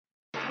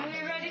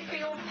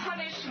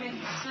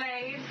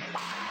slave,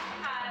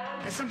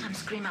 I sometimes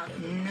scream out,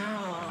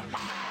 no.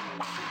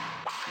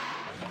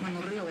 When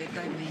really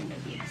I mean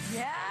yes.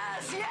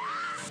 Yes,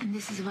 yes! And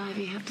this is why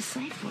we have the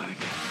safe word.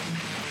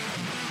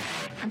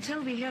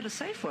 Until we hear the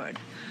safe word,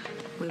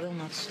 we will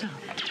not stop.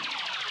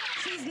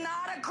 She's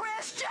not a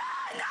Christian!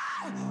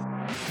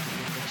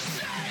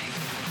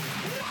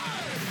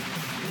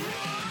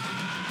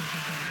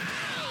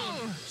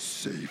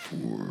 Safe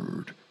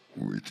Word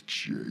with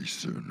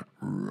Jason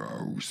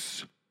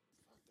Rouse.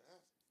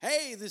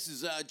 Hey, this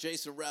is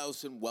Jason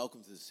Rouse, and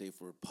welcome to the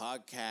Safe Word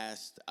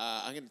Podcast.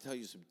 I'm going to tell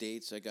you some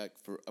dates I got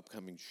for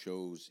upcoming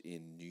shows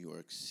in New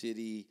York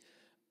City.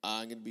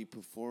 I'm going to be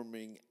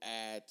performing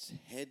at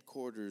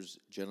Headquarters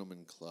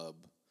Gentlemen's Club,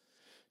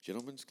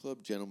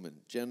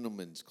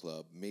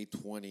 May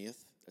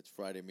 20th. That's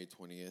Friday, May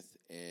 20th.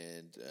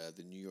 And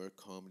the New York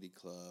Comedy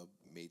Club,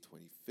 May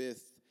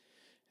 25th.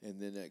 And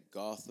then at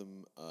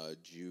Gotham,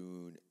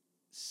 June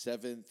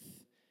 7th.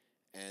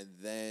 And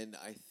then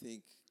I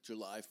think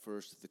July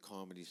 1st at the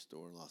Comedy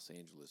Store in Los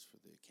Angeles for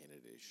the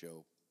Canada Day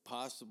show.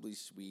 Possibly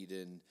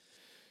Sweden,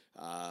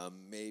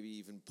 maybe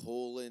even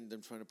Poland.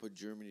 I'm trying to put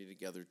Germany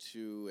together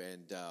too,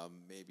 and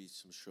maybe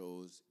some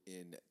shows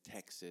in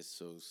Texas,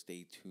 so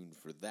stay tuned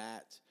for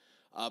that.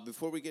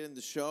 Before we get into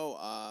the show,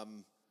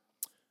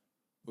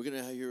 we're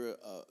going to hear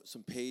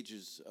some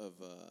pages of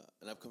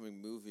an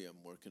upcoming movie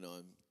I'm working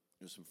on.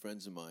 There's some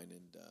friends of mine,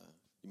 and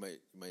you might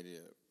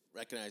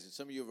recognize it.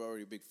 Some of you are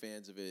already big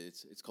fans of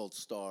it. It's called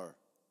Star,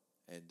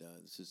 and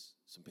this is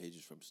some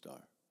pages from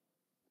Star.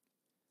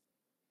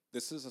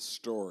 This is a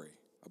story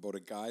about a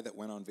guy that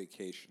went on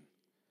vacation,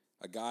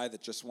 a guy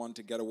that just wanted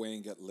to get away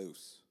and get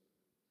loose.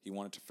 He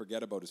wanted to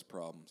forget about his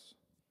problems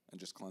and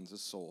just cleanse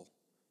his soul.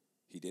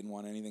 He didn't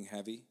want anything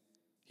heavy.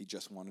 He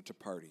just wanted to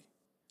party.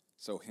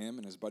 So him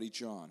and his buddy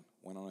John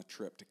went on a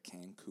trip to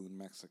Cancun,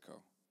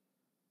 Mexico.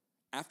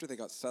 After they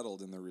got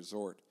settled in the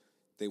resort,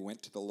 they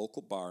went to the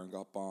local bar and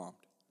got bombed.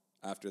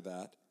 After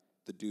that,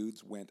 the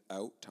dudes went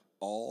out to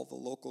all the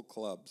local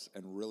clubs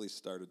and really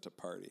started to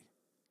party.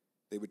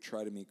 They would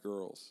try to meet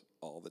girls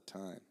all the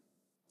time,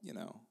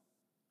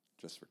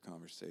 just for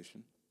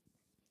conversation.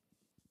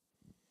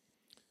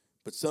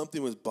 But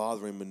something was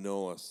bothering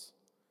Manoas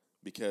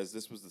because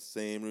this was the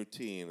same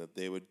routine that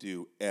they would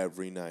do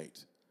every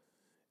night.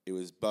 It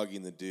was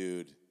bugging the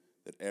dude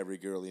that every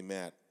girl he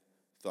met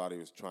thought he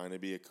was trying to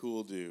be a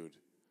cool dude,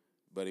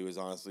 but he was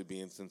honestly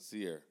being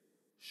sincere.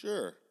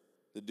 Sure,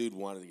 the dude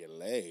wanted to get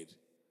laid,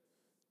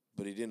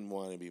 but he didn't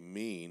want to be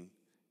mean.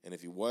 And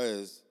if he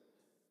was,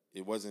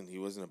 he wasn't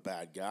a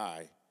bad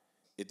guy.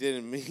 It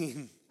didn't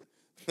mean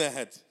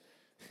that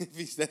if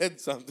he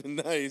said something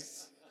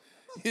nice,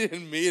 he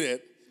didn't mean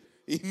it.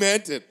 He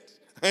meant it.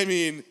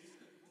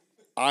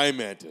 I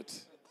meant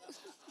it.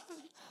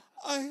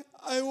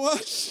 I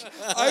was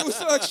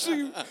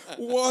actually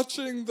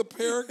watching the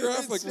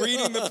paragraph,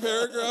 reading the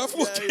paragraph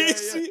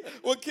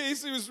what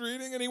Casey was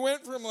reading, and he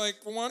went from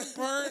one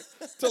part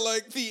to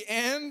the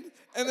end,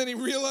 and then he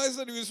realized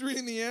that he was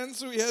reading the end,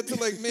 so he had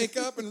to make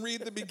up and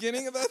read the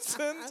beginning of that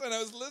sentence, and I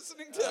was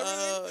listening to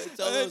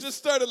everything, and I just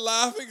started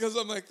laughing because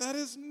I'm like, that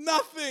is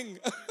nothing.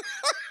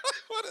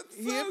 What it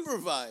says. He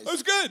improvised. It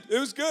was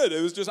good.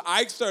 It was just,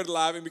 I started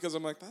laughing because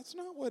I'm like, that's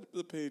not what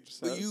the page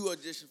says. But you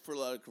auditioned for a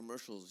lot of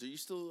commercials. Are you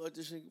still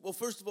auditioning? Well,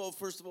 first of all,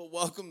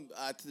 welcome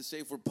to the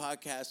Safe Word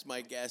Podcast.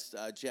 My guests,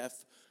 Jeff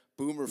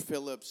Boomer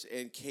Phillips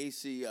and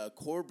Casey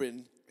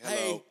Corbin. Hello.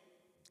 Hey.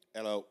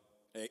 Hello.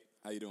 Hey,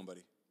 how you doing,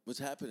 buddy? What's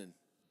happening?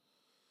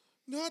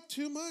 Not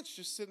too much.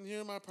 Just sitting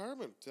here in my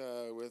apartment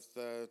with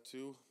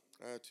two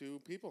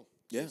people.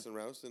 Yeah. Jason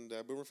Rouse and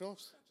Boomer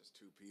Phillips. Just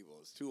two people.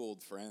 It's two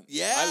old friends.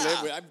 Yeah.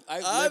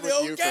 I've lived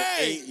with you for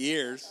 8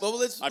 years.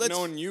 Well, I've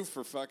known you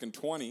for fucking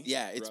 20.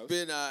 Yeah, it's Rouse.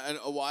 been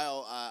a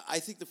while. I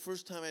think the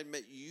first time I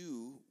met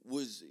you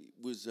was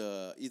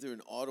either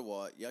in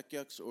Ottawa at Yuck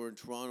Yucks or in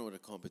Toronto at a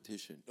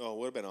competition. Oh, it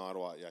would have been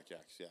Ottawa, Yuck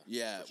Yucks, yeah.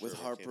 Yeah, for with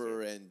sure.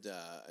 Harper and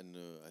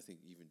I think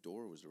even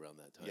Dora was around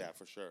that time. Yeah,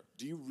 for sure.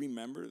 Do you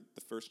remember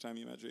the first time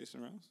you met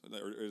Jason Rouse?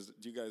 Or is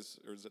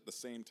it the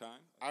same time?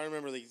 I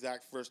remember the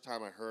exact first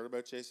time I heard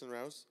about Jason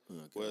Rouse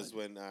was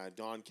when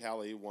Don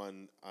Kelly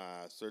won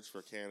Search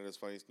for Canada's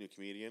Funniest New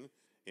Comedian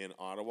in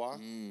Ottawa,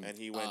 and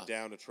he went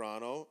down to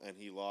Toronto, and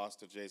he lost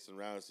to Jason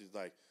Rouse. He's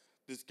like,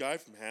 this guy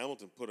from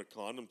Hamilton put a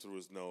condom through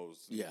his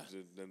nose. Yeah.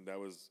 And that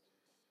was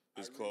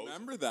his quote. I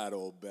remember that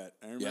old bit.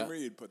 I remember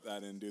you'd put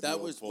that in. That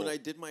was when I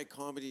did my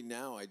Comedy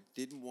Now. I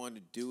didn't want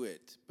to do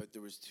it, but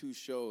there was 2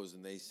 shows,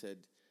 and they said,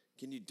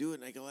 can you do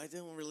it? And I go, I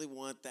don't really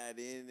want that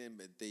in,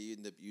 but they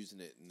end up using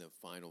it in the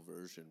final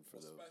version for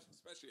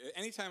Especially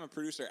anytime a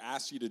producer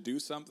asks you to do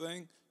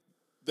something,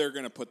 they're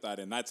going to put that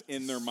in. That's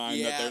in their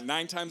mind. That they're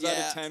 9 times out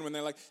of 10 when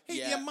they're like, hey,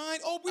 do you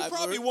mind? Oh, we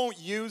probably won't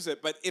use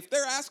it. But if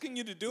they're asking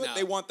you to do it,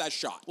 they want that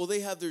shot. Well,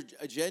 they have their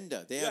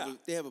agenda.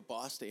 They have a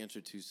boss to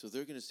answer to, so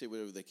they're going to say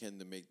whatever they can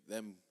to make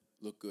them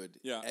look good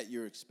at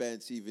your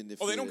expense, even if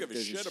they don't give a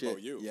shit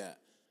about you.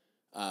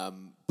 Yeah.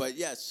 But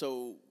yeah,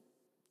 so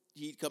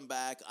he'd come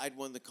back. I'd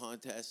won the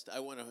contest. I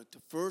won a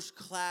first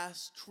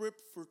class trip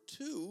for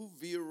 2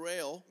 via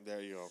rail.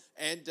 There you go.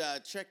 And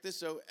check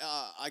this out.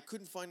 I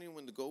couldn't find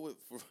anyone to go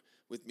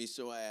with me,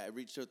 so I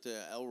reached out to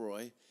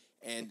Elroy,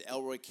 and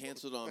Elroy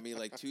canceled on me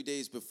like 2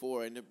 days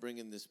before. I ended up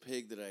bringing this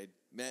pig that I'd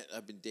met.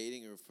 I've been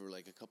dating her for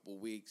like a couple of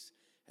weeks,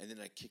 and then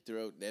I kicked her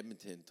out in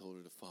Edmonton, told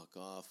her to fuck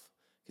off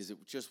because it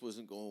just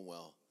wasn't going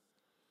well.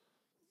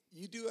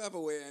 You do have a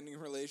way of ending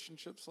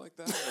relationships like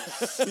that.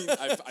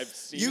 I've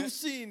seen You've it.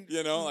 seen,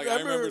 You know, like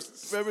remember I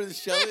remember. the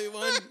Shelley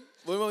one?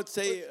 We won't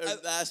say her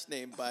last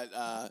name, but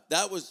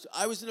I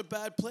was in a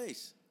bad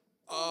place.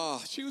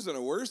 Oh, she was in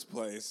a worse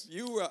place.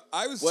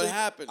 What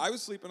happened? I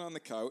was sleeping on the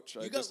couch.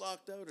 You got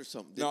locked out or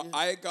something, didn't you?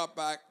 I got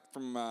back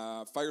from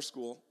fire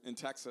school in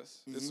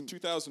Texas. This is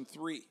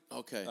 2003.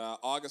 Okay.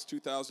 August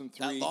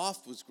 2003. That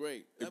loft was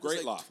great. That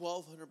great was like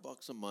loft.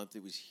 $1,200 a month.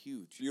 It was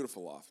huge.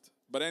 Beautiful loft.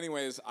 But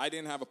anyways, I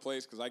didn't have a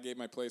place because I gave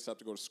my place up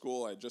to go to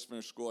school. I had just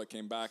finished school. I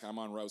came back. I'm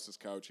on Rouse's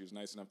couch. He was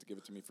nice enough to give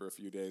it to me for a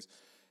few days.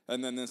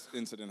 And then this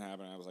incident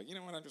happened. I was like, you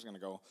know what? I'm just going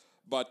to go.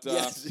 But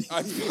Yes.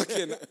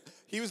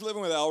 he was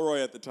living with Elroy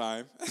at the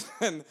time.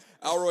 And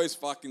Elroy's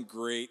fucking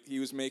great. He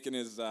was making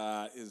his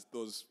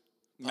those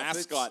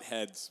mascot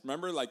heads.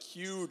 Remember? Like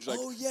huge, like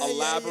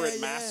elaborate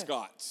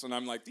mascots. And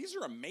I'm like, these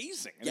are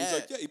amazing. And he's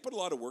like, yeah, he put a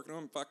lot of work into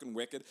them. Fucking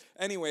wicked.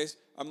 Anyways,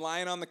 I'm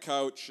lying on the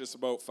couch. It's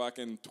about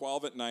fucking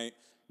 12 at night.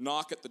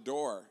 Knock at the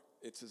door.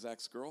 It's his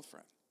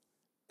ex-girlfriend.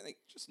 And they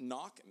just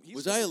knock. And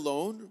Was I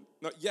alone?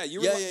 No, yeah, you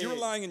were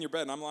lying in your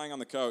bed, and I'm lying on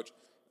the couch.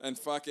 And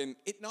fucking,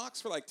 it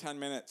knocks for like 10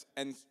 minutes.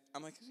 And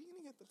I'm like, is he going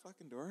to get the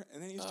fucking door?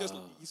 And then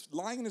he's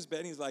lying in his bed,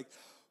 and he's like,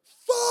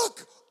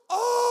 fuck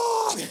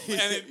off! And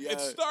it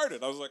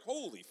started. I was like,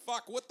 holy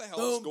fuck, what the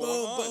hell is going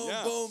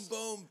on? Boom,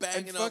 boom,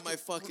 banging on my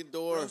fucking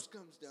door. Rose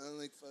comes down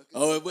like fucking.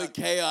 Oh, it went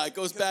chaos. It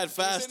goes bad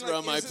faster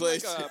on my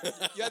place.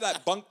 You had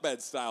that bunk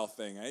bed style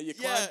thing, eh? You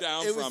climb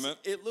down from it.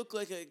 It looked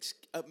like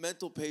a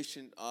mental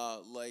patient,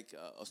 like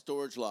a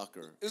storage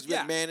locker. It was-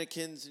 with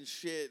mannequins and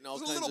shit and all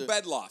It was kinds a little of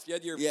bed loft. You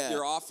had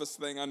your office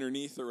thing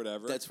underneath or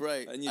whatever. That's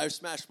right. And I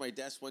smashed my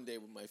desk one day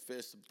with my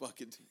fist and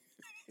fucking.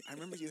 I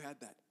remember you had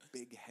that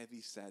big,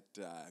 heavy-set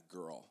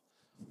girl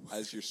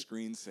as your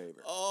screensaver.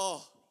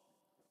 Oh.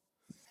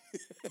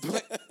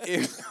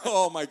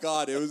 Oh my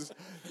God! It was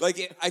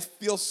like I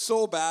feel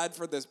so bad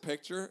for this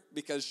picture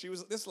because she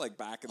was this like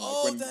back in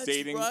like when that's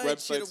dating right.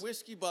 websites. She had a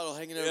whiskey bottle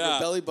hanging out of her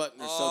belly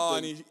button or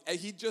something. And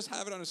he'd just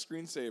have it on a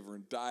screensaver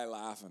and die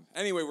laughing.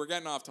 Anyway, we're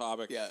getting off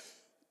topic. Yeah.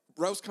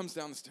 Rose comes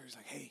down the stairs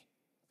like, "Hey,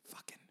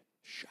 fucking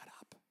shut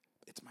up!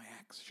 It's my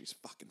ex. She's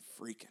fucking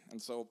freaking."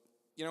 And so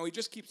he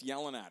just keeps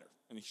yelling at her,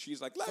 and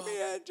she's like, "Let me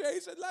in,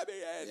 Jason. Let me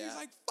in." Yeah. He's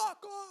like,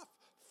 "Fuck off!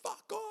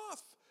 Fuck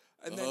off!"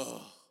 And then.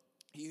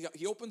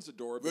 He opens the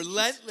door. But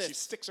Relentless. She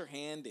sticks her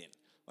hand in.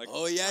 Like,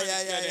 Oh, yeah, trying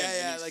to get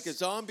in, and like a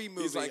zombie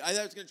movie. like- I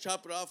thought I was going to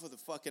chop it off with a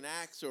fucking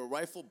axe or a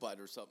rifle butt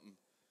or something.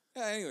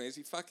 Yeah, anyways,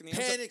 he ends up-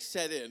 Panic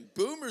set in.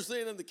 Boomer's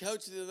laying on the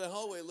couch in the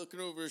hallway looking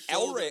over his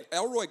shoulder.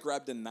 Elroy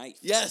grabbed a knife.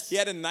 Yes. He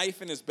had a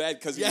knife in his bed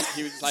because Yeah.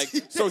 he was like,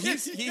 so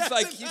he's He had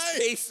a he's knife.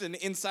 pacing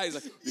inside. He's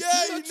like, "If Yeah,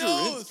 you he let her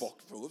in, knows.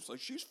 fuck Phillips, like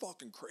she's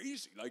fucking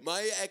crazy. Like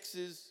My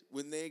exes,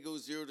 when they go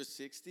 0 to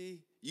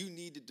 60, you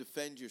need to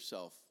defend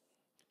yourself.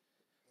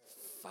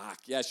 fuck.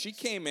 Yeah, she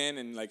came in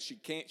and like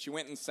she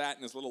went and sat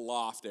in this little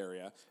loft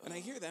area, and I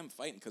hear them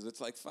fighting because it's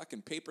like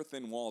fucking paper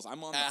thin walls.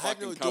 I'm on the I had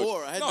fucking no couch.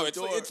 door. I had no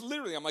door. It's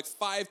literally I'm like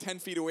 5-10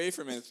 feet away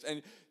from it,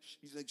 and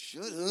He's like,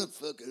 shut up,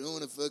 fuck, I don't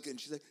want to fucking.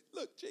 She's like,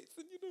 look,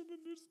 Jason, you don't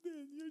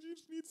understand. You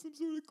just need some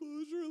sort of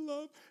closure and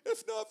love.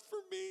 If not for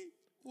me,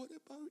 what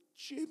about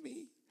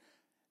Jimmy?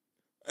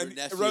 And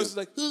nephew. Rose is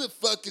like, who the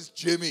fuck is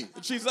Jimmy?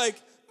 and she's like,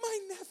 my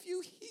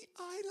nephew, he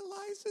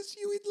idolizes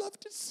you. He'd love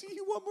to see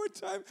you one more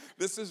time.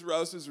 This is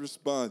Rose's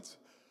response.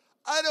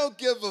 I don't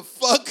give a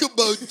fuck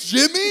about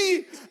Jimmy,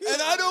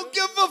 and I don't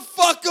give a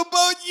fuck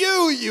about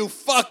you, you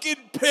fucking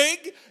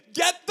pig.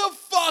 Get the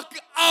fuck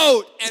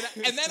out.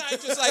 And then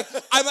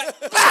I'm like,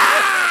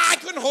 ah! I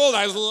couldn't hold it.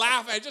 I was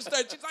laughing. I just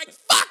started, she's like,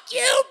 fuck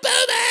you,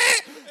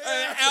 booby.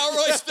 And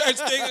Elroy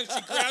starts thinking, and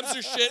she grabs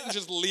her shit and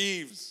just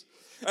leaves.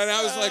 And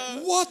I was like,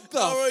 what the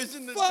Elroy's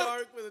in the fuck?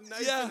 dark with a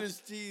knife in his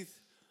teeth.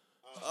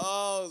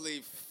 Holy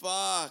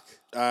fuck.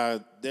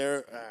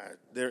 There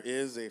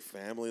is a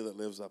family that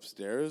lives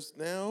upstairs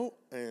now,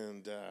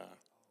 and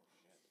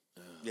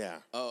yeah.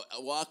 Oh,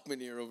 a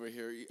Walkman ear over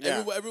here.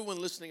 Yeah. Everyone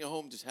listening at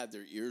home just had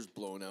their ears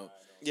blown out.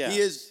 Yeah. He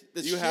is.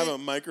 The You have shit- a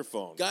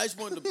microphone. Guys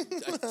wanted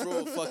to throw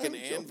a fucking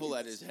anvil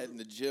at his head in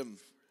the gym.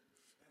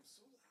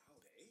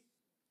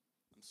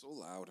 I'm so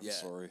loud. I'm Yeah.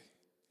 sorry.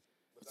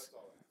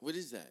 What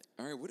is that?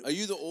 All right, what Are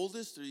you the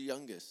oldest or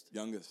youngest?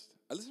 youngest?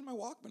 I listen to my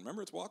Walkman.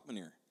 Remember, it's Walkman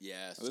here.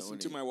 Yeah, I listened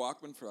to my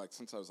Walkman for like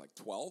since I was like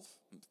 12.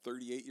 I'm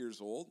 38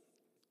 years old.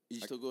 You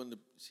still going to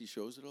see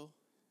shows at all?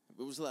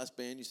 What was the last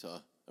band you saw?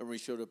 I remember he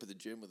showed up at the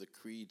gym with a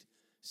Creed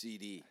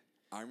CD.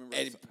 I remember.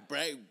 And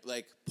bragged,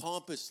 like,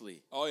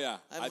 pompously. Oh yeah,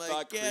 I'm I like,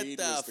 thought get Creed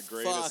the was the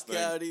greatest fuck thing.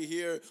 out of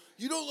here.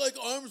 You don't like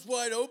Arms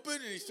Wide Open?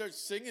 And he starts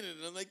singing it.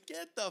 And I'm like,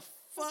 get the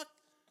fuck,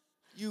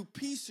 you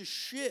piece of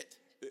shit.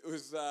 It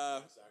was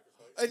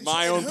And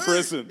My it own hurt.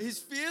 prison. His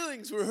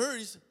feelings were hurt.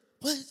 He's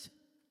what?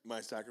 My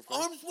sacrifice.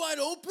 Arms wide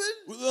open?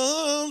 With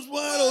arms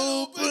wide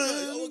open.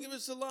 Oh, give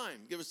us a line.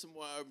 Give us some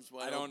arms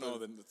wide I open. don't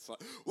know the song.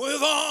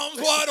 With arms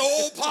wide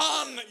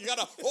open. You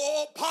gotta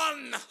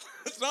open.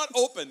 It's not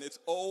open. It's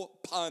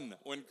open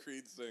when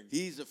Creed sings.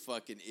 He's a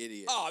fucking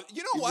idiot. Oh,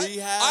 you know what?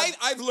 Rehab.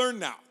 I've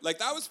learned now. Like,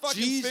 that was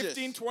fucking Jesus.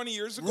 15, 20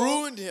 years ago.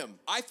 Ruined him.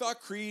 I thought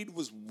Creed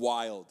was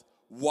wild.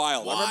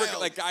 Wild. I remember,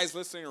 Wild. like, guys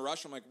listening to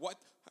Rush. I'm like, what?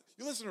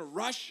 You listen to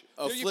Rush?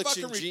 You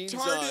Affliction fucking jeans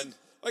retarded. on.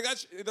 Like,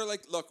 they're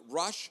like, look,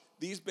 Rush,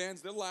 these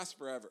bands, they'll last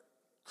forever.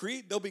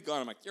 Creed, they'll be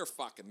gone. I'm like, you're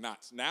fucking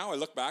nuts. Now I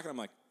look back and I'm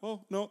like,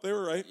 oh, no, they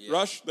were right. Yeah.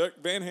 Rush,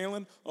 Van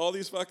Halen, all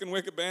these fucking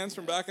wicked bands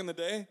from back in the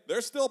day, they're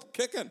still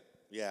kicking.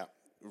 Yeah.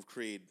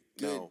 Creed.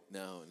 Good.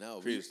 No. No.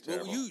 Creed is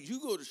terrible. You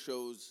go to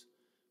shows.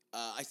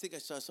 I think I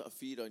saw a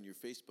feed on your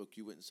Facebook.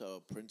 You went and saw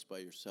Prince by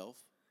yourself.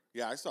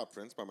 Yeah, I saw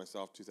Prince by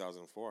myself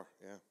 2004.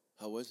 Yeah.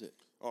 How was it?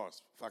 Oh,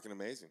 it's fucking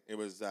amazing. It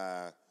was,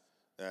 I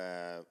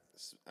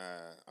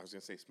was going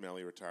to say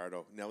Smelly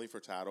Retardo. Nelly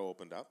Furtado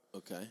opened up.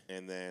 Okay.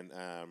 And then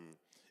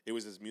it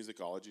was his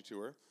musicology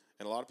tour.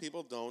 And a lot of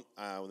people don't,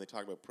 when they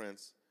talk about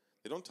Prince,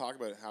 they don't talk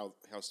about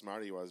how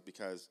smart he was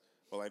because,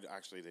 well,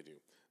 actually they do.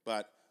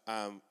 But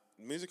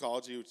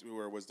musicology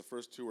tour was the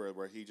first tour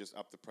where he just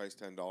upped the price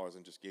 $10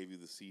 and just gave you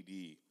the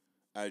CD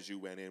as you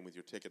went in with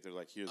your ticket. They're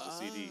like, here's the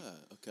CD.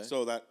 Okay.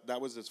 So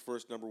that was his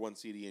first #1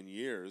 CD in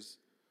years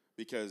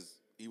because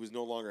he was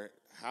no longer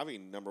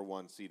having #1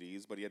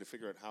 CDs, but he had to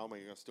figure out how am I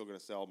still going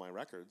to sell my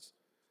records.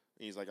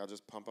 And he's like, I'll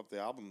just pump up the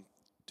album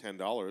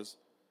 $10.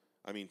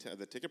 I mean,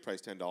 the ticket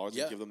price $10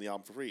 Yeah. and give them the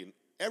album for free. And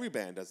every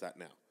band does that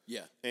now.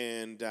 Yeah.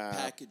 And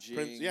Packaging.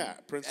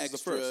 Prince was the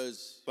extras,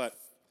 first. But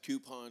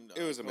coupon.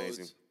 it was codes.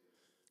 amazing.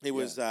 It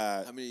was.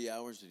 How many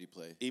hours did he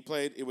play? He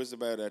played. It was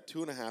about a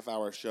 2.5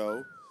 hour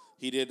show.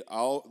 He did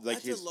all like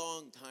That's his a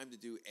long time to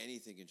do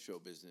anything in show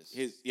business.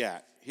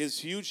 his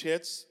huge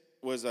hits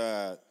was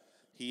I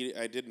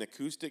did an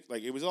acoustic,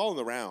 like it was all in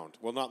the round.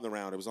 Well, not in the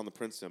round. It was on the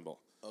Prince symbol.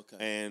 Okay.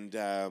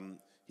 And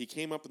he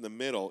came up in the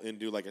middle and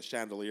do like a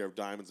chandelier of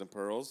diamonds and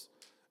pearls,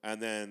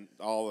 and then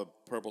all the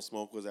purple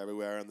smoke was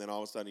everywhere. And then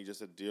all of a sudden he just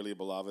said, "Dearly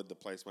Beloved." The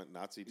place went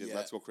nuts. He did Yeah.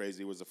 "Let's Go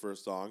Crazy" was the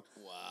first song.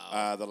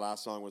 Wow. The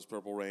last song was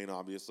 "Purple Rain,"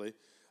 obviously.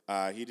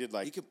 He did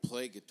like He could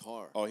play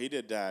guitar. Oh, he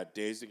did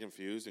 "Dazed and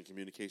Confused" and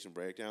 "Communication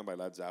Breakdown" by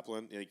Led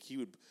Zeppelin. And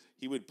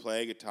he would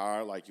play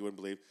guitar like you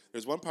wouldn't believe.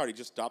 There's one part he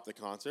just stopped the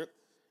concert,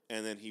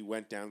 and then he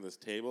went down to this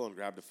table and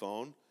grabbed a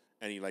phone,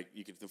 and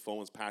the phone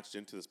was patched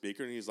into the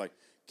speaker, and he's like,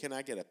 "Can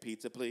I get a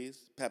pizza,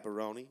 please?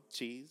 Pepperoni,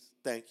 cheese,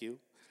 thank you."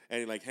 And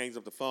he like hangs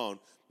up the phone,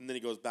 and then he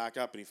goes back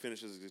up and he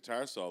finishes his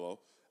guitar solo,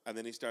 and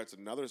then he starts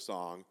another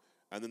song,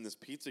 and then this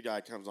pizza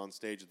guy comes on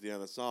stage at the end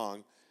of the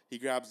song. He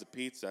grabs the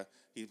pizza,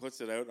 he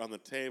puts it out on the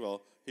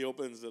table, he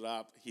opens it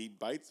up, he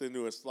bites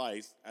into a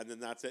slice, and then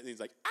that's it. And he's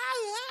like,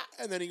 ah,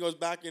 and then he goes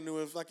back into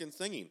his fucking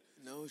singing.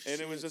 No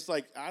And it was shit. just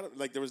like,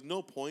 there was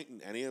no point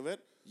in any of it.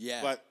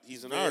 Yeah. But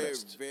he's an very,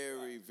 artist.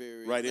 Very,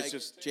 very. Right, it's like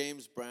just-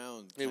 James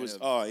Brown. It was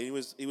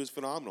he was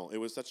phenomenal. It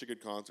was such a good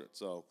concert.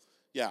 So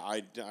yeah,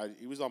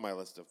 he was on my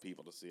list of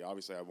people to see.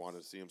 Obviously, I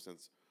wanted to see him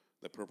since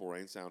the Purple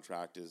Rain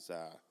soundtrack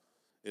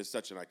is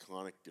such an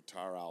iconic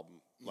guitar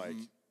album. Like,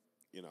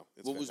 it's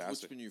What's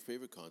fantastic. been your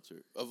favorite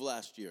concert of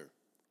last year?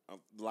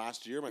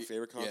 Last year, my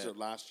favorite concert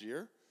last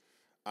year.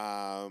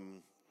 Oh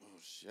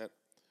shit,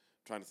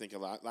 I'm trying to think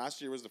of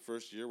last year was the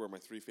first year where my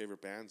 3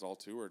 favorite bands all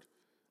toured,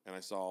 and I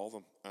saw all of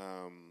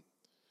them.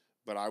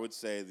 But I would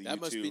say the That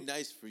U2, must be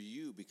nice for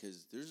you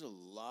because there's a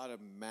lot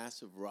of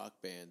massive rock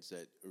bands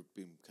that are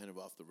being kind of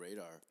off the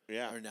radar.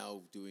 Yeah. Are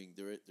now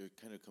they're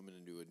kind of coming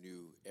into a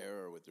new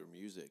era with their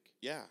music.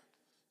 Yeah.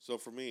 So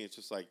for me, it's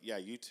just like,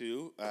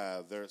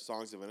 U2, their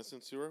Songs of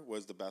Innocence tour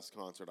was the best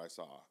concert I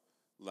saw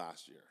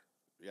last year.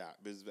 Yeah,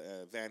 because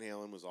Van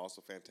Halen was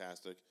also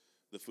fantastic.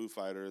 The Foo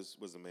Fighters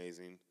was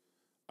amazing.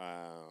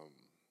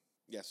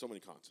 So many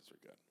concerts are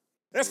good.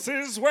 This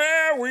is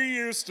where we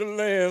used to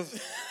live,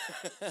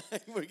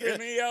 We're in gonna-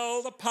 the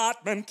old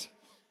apartment.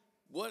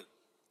 What?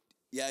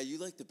 Yeah, you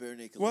like the Bare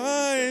Naked Why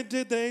Ladies,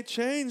 did they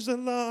change the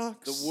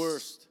locks? though. The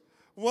worst.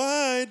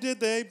 Why did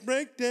they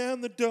break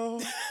down the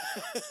door?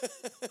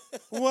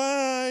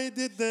 Why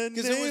did the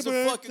Because it was a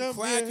neighbor fucking come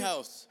crack here?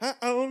 house. I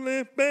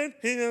only been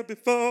here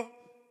before.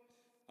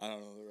 I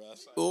don't know the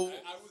rest. Oh,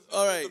 I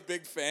all was right. a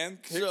big fan.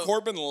 So-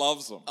 Corbin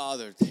loves them. Oh,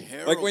 they're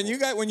terrible. Like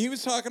when he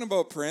was talking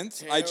about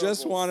Prince, I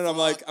just Terrible wanted.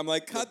 fuck. I'm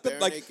like, The cut the Bare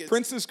like. Naked-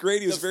 Prince is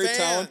great. He was The very fans,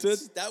 talented.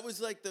 That was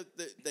like the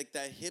like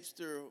that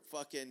hipster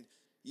fucking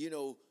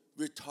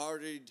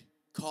retarded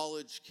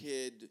college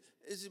kid.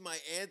 This is my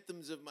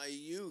anthems of my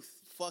youth.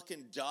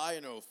 Fucking die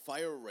in a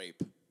fire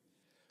rape.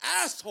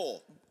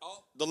 Asshole.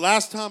 The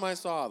last time I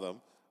saw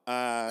them,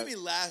 I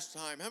mean, last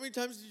time. How many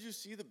times did you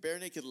see the Bare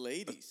Naked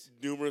Ladies?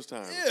 numerous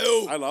times.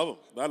 Ew. I love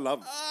them. I love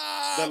them.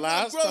 Ah,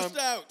 I'm grossed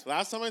out.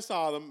 Last time I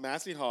saw them,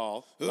 Massey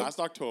Hall, last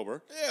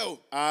October. Ew.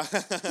 Uh,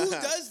 Who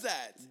does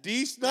that? D.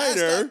 Last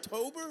Snyder.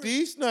 October?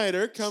 D.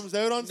 Snyder comes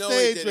out on No, he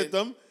stage didn't. with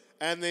them,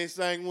 and they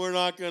sang "We're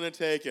Not Gonna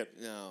Take It"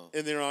 No.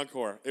 in their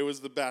encore. It was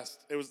the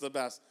best. It was the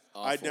best.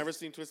 I'd Awful. never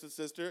seen Twisted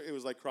Sister. It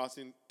was like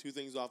crossing two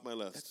things off my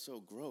list. That's so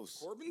gross.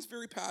 Corbin's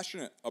very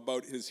passionate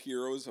about his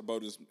heroes,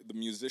 about the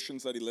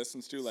musicians that he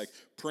listens to. Like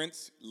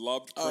Prince,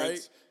 loved All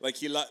Prince. right. Like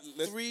he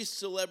 3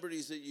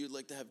 celebrities that you'd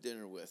like to have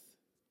dinner with.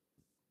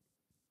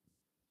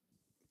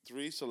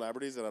 3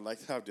 celebrities that I'd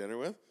like to have dinner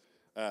with.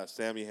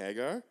 Sammy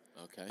Hagar.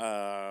 Okay.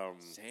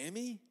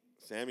 Sammy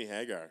Sammy?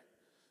 Hagar.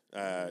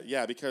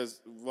 Yeah, because,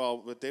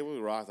 well, with David Lee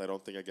Roth, I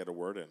don't think I get a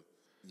word in.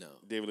 No.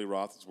 David Lee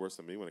Roth is worse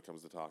than me when it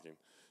comes to talking.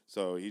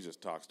 So he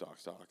just talks.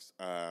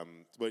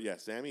 But yeah,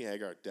 Sammy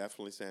Hagar,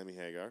 definitely Sammy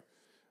Hagar.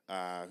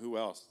 Who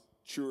else?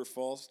 True or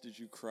false? Did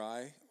you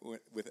cry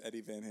with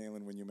Eddie Van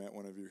Halen when you met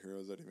one of your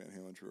heroes, Eddie Van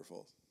Halen? True or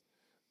false?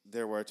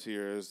 There were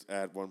tears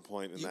at one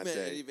point in You that met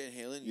day. Eddie Van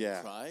Halen? Yeah.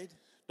 You cried?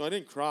 No, I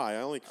didn't cry.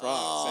 I only cried.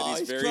 Oh, Said he's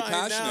he's very crying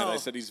passionate. now. I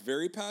said he's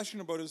very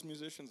passionate about his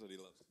musicians that he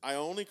loves. I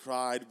only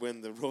cried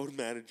when the road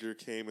manager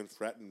came and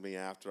threatened me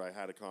after I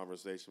had a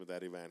conversation with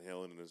Eddie Van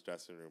Halen in his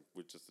dressing room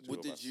with just the two What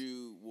of did us.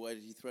 why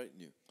did he threaten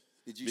you?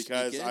 Did you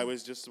Because sneak in? I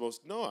was just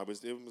supposed. No, it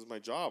was my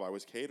job. I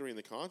was catering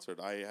the concert.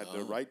 I had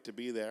the right to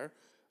be there.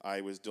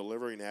 I was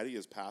delivering Eddie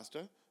his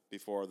pasta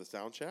before the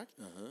sound check,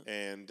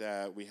 and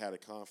we had a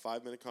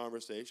 5-minute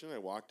conversation. I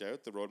walked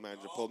out. The road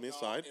manager pulled me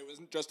aside. It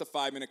wasn't just a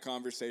 5-minute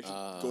conversation.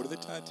 Go to the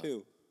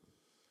tattoo.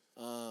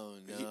 Oh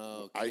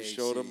no! I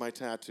showed him Casey. my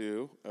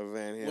tattoo of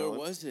Van Halen. Where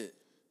was it?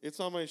 It's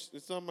on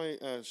my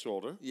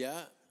shoulder,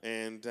 Yeah.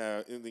 and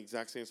in the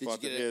exact same Did you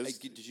spot that get his.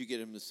 did you get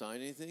him to sign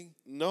anything?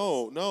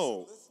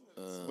 No.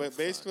 But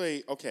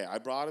basically, okay, I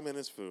brought him in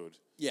his food,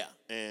 Yeah.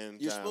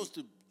 and You're supposed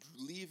to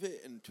leave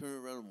it and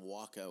turn around and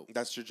walk out.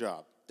 That's your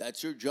job.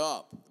 That's your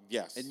job.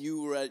 Yes. And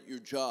you were at your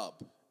job.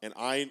 And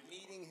I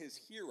Meeting his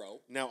hero.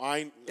 now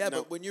I Yeah,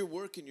 now- but when you're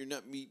working, you're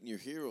not meeting your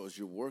heroes.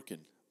 You're working.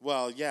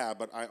 well, yeah,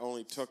 but I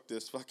only took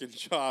this fucking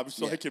job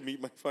so Yeah. I could meet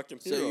my fucking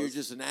So heroes. you're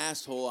just an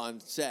asshole on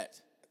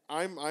set.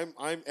 I'm.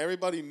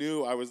 Everybody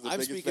knew I was the I'm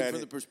biggest speaking fan.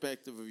 from the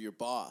perspective of your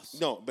boss.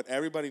 No, but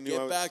everybody knew. I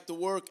Get was, back to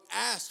work,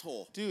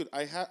 asshole. dude.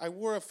 I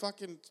wore a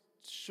fucking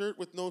shirt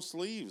with no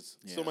sleeves,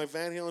 so Yeah. my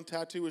Van Halen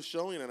tattoo was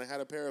showing, and I had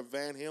a pair of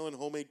Van Halen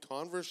homemade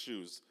Converse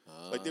shoes.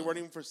 Like they weren't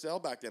even for sale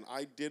back then.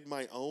 I did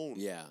my own.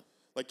 Yeah.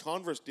 Like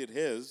Converse did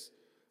his,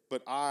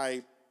 but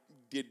I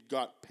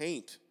got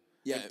paint.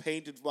 Yeah. And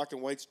painted fucking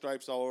white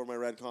stripes all over my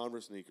red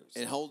Converse sneakers.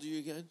 And how old are you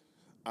again?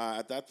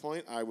 At that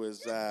point, I was.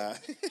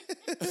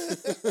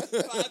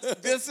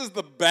 This is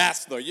the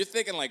best, though. You're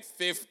thinking like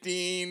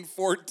 15,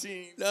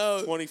 14.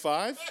 No.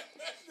 25?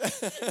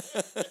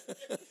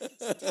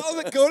 Tell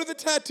them, go to the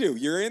tattoo.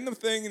 You're in the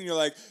thing, and you're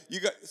like,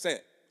 say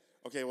it.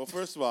 Okay, well,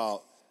 first of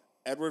all,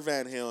 Edward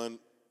Van Halen,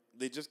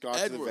 they just got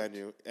to the Edward.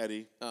 venue.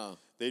 Eddie. Oh.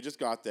 They just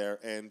got there,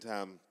 and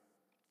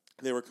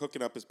they were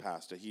cooking up his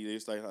pasta. He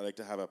used to like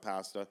to have a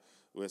pasta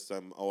with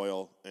some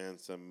oil and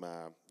some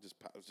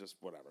just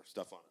whatever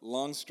stuff on it.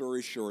 Long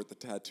story short, the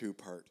tattoo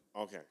part.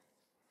 Okay.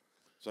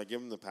 So I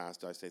give him the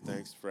pasta. I say,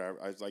 thanks for.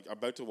 I was like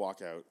about to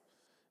walk out,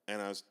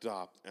 and I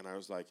stopped, and I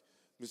was like,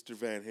 Mr.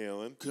 Van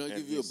Halen. Can I and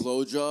give you a he's-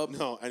 blowjob?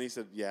 No, and he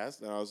said yes,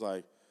 and I was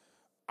like,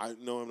 I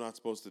know I'm not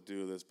supposed to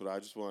do this, but I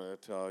just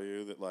wanted to tell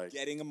you that like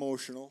Getting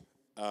emotional.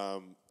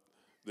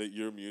 that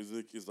your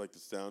music is like the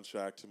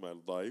soundtrack to my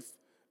life,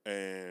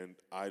 and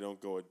I don't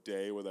go a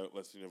day without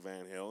listening to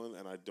Van Halen,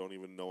 and I don't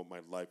even know what my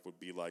life would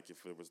be like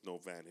if there was no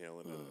Van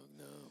Halen in it.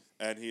 No.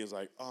 And he was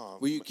like, oh.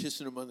 Were you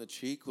kissing him on the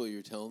cheek while you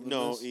were telling him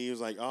No, this? he was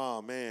like,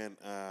 oh, man,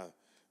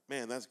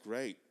 that's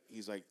great.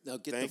 He's like, Now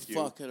get thank the you.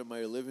 fuck out of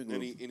my living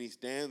room. And he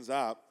stands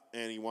up,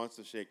 and he wants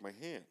to shake my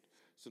hand.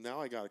 So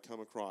now I got to come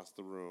across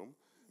the room,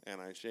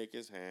 and I shake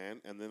his hand,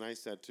 and then I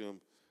said to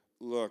him,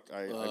 look,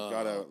 I've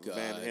got a God.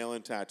 Van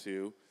Halen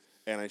tattoo,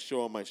 and I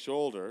show him my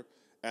shoulder,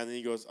 and then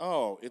he goes,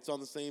 oh, it's on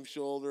the same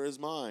shoulder as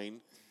mine,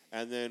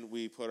 and then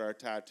we put our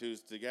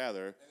tattoos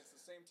together. And it's the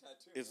same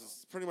tattoo.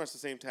 It's pretty much the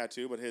same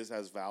tattoo, but his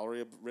has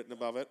Valerie written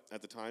above it.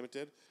 At the time it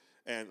did,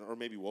 or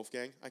maybe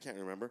Wolfgang. I can't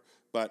remember.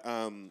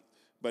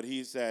 But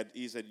he said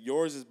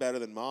yours is better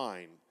than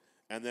mine,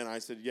 and then I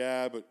said,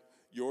 yeah, but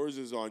yours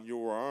is on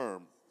your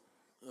arm.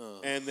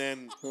 And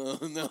then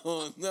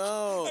Oh,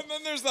 no. And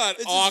then there's that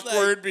It's just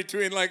awkward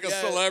between like a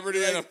Yeah,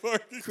 celebrity and a like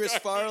fucking Chris guy.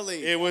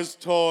 Farley. it was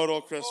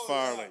total Chris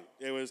Farley.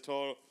 It was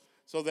total.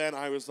 So then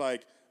I was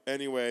like,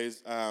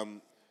 anyways,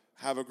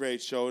 have a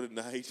great show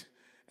tonight.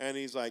 And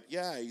he's like,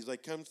 yeah. He's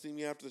like, come see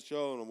me after the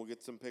show, and we'll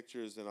get some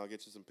pictures, and I'll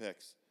get you some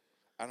pics.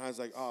 And I was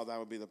like, oh, that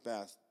would be the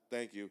best.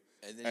 Thank you.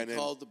 And then he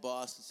called the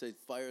boss and said,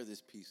 fire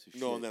this piece of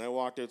shit. No, and then I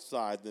walked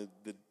outside.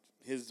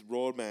 His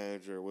road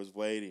manager was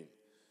waiting.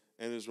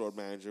 And his road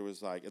manager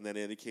was like, and then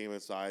Eddie came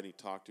inside and he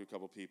talked to a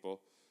couple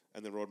people.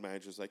 And the road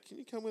manager was like, can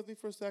you come with me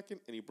for a second?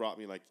 And he brought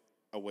me like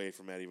away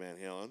from Eddie Van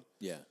Halen.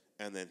 Yeah.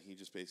 And then he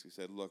just basically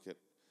said, look,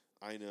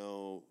 I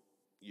know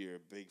you're a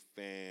big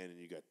fan and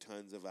you got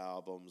tons of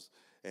albums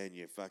and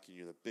you're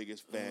the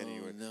biggest fan.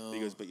 no. He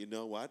goes, but you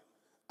know what?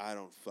 I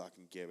don't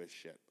fucking give a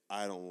shit.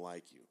 I don't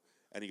like you.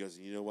 And he goes,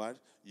 you know what?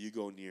 You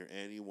go near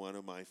any one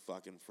of my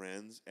fucking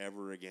friends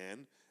ever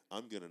again,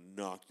 I'm going to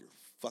knock your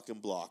fucking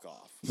block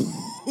off.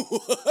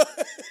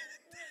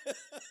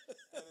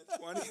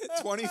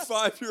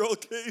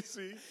 25-year-old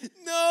Casey.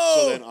 No.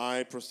 So then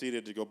I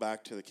proceeded to go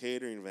back to the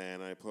catering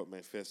van. I put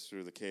my fist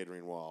through the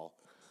catering wall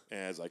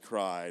as I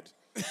cried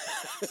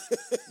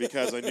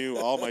because I knew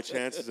all my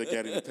chances of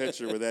getting a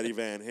picture with Eddie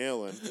Van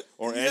Halen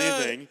or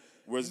anything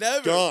was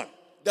Never. gone.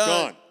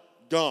 Done.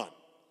 Gone.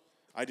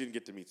 I didn't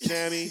get to meet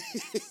Sammy.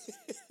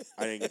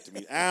 I didn't get to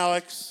meet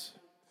Alex.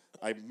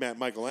 I met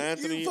Michael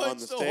Anthony you on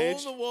punched the a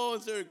stage. hole in the wall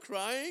and started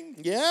crying?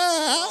 Yeah.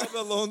 All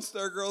the Lone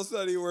Star girls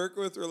that he worked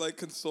with were like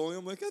consoling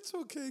him, like, it's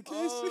okay, Casey.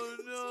 Oh,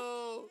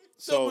 no.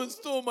 So- Someone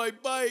stole my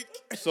bike.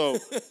 So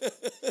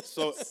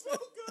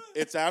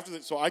it's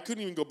after so I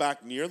couldn't even go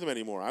back near them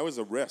anymore. I was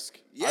a risk.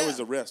 I Yeah. was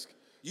a risk.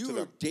 You to were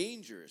them.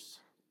 dangerous.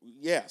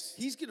 Yes.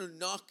 He's going to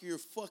knock your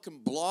fucking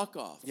block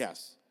off.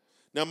 Yes.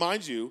 Now,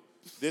 mind you,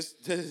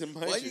 mind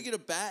Why don't you get a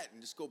bat and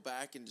just go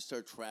back and just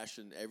start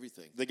trashing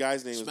everything? the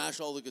guy's name Smash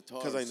all the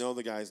guitars. because I know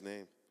the guy's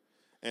name.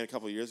 And a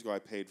couple of years ago, I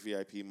paid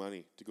VIP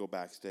money to go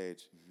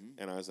backstage,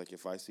 and I was like,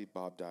 if I see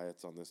Bob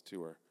Dietz on this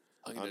tour,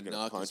 I'm gonna gonna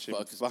knock punch his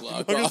him. fucking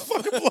block knock his off.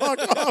 fucking block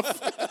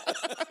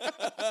off.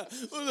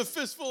 With a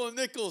fistful of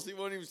nickels, he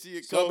won't even see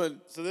it So,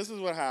 coming. so this is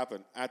what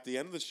happened at the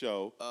end of the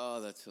show.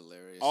 Oh, that's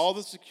hilarious. All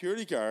the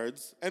security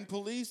guards and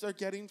police are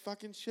getting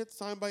fucking shit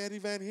signed by Eddie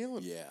Van Halen.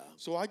 Yeah.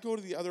 So I go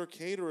to the other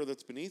caterer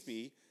that's beneath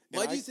me. and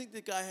Why do I- you think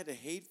the guy had to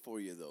hate for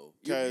you, though?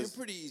 You're a 'Cause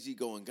pretty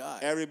easygoing guy.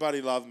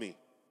 Everybody loved me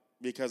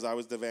because I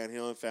was the Van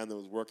Halen fan that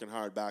was working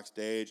hard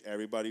backstage.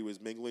 Everybody was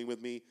mingling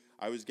with me.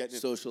 I was getting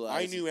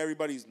Socializing. I knew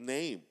everybody's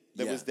name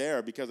that Yeah. was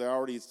there because I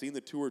already had seen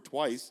the tour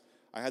twice.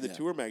 I had the Yeah.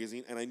 tour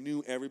magazine and I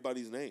knew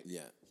everybody's name.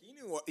 Yeah.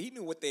 He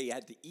knew what they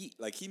had to eat.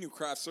 Like, he knew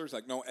craft service.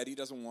 Like, no, Eddie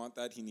doesn't want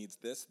that. He needs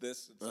this.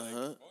 It's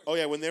like, Oh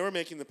yeah, when they were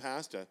making the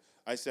pasta,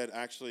 I said,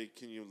 actually,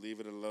 can you leave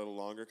it a little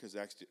longer because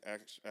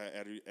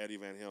Eddie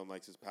Van Halen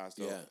likes his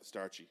pasta Yeah.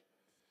 starchy.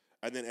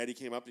 And then Eddie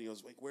came up and he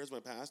goes, "Wait, where's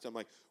my pasta?" I'm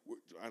like,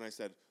 and I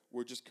said,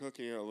 "We're just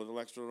cooking it a little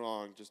extra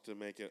long just to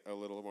make it a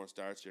little more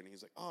starchy." And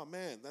he's like, "Oh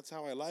man, that's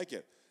how I like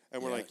it."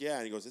 And we're Yeah. like, "Yeah."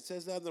 And he goes, "It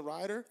says that in the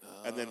rider."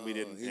 And then we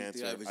didn't the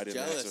answer. guy was I didn't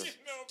jealous. answer.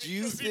 Do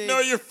you you think? know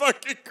you're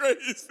fucking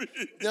crazy.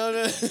 No.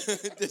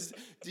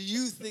 Do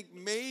you think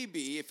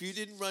maybe if you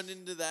didn't run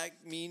into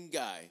that mean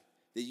guy,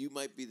 that you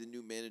might be the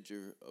new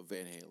manager of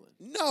Van Halen?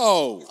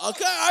 No.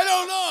 Okay, I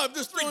don't know. I'm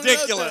just throwing it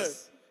out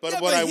Ridiculous. there. But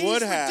Yeah, what I he's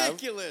would have,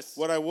 ridiculous.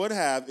 what I would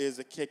have is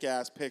a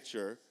kick-ass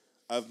picture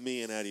of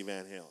me and Eddie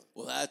Van Halen.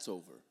 Well, that's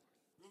over.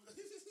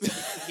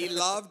 He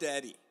loved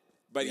Eddie.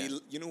 But Yeah.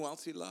 you know who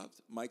else he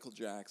loved? Michael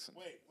Jackson.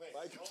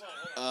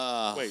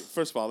 Wait,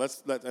 first of all,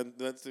 let's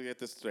get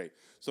this straight.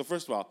 So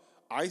first of all,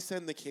 I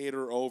send the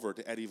caterer over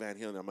to Eddie Van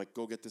Halen. I'm like,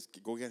 go get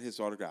his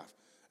autograph.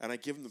 And I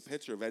give him the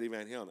picture of Eddie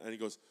Van Halen. And he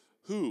goes,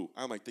 who?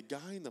 I'm like, the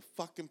guy in the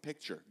fucking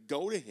picture.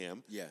 Go to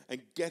him Yeah.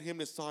 and get him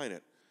to sign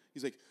it.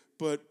 He's like,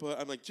 but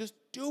I'm like, just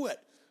do it.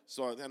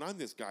 So, and I'm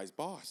this guy's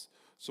boss.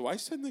 So I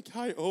send the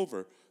guy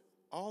over.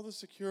 All the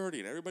security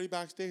and everybody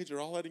backstage are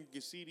all letting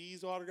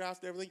CDs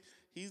autographed and everything.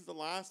 He's the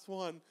last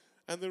one.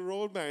 And the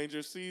road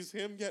manager sees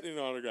him getting an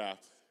autograph.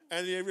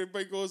 And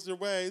everybody goes their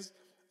ways.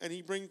 And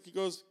he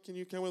goes, can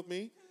you come with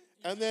me?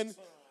 And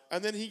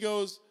then he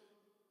goes,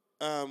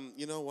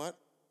 you know what?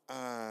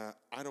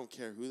 I don't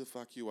care who the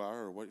fuck you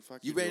are or what the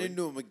fuck You you're ran doing.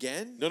 into him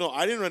again? No,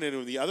 I didn't run into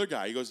him. The other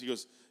guy. He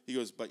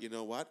goes, but you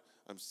know what?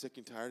 I'm sick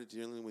and tired of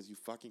dealing with you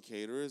fucking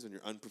caterers and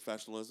your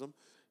unprofessionalism.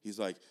 He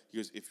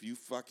goes, if you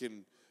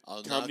fucking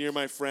I'll come knock- near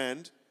my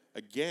friend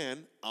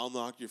again, I'll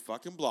knock your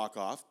fucking block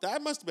off.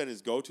 That must have been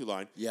his go-to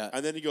line. Yeah.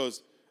 And then he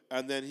goes,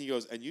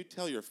 and you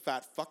tell your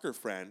fat fucker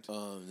friend.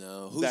 Oh,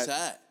 no. Who's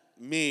that?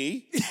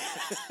 Me.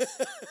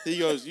 He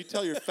goes, you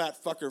tell your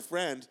fat fucker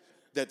friend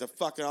that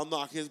I'll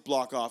knock his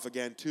block off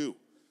again too.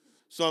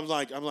 So I'm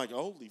like,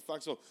 holy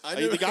fuck. So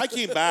the guy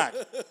came back.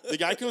 The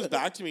guy comes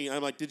back to me, and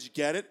I'm like, did you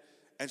get it?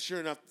 And sure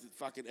enough, the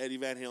fucking Eddie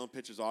Van Halen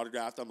picture's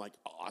autographed. I'm like,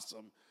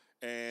 awesome.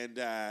 And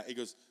he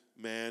goes,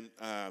 man,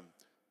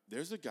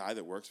 there's a guy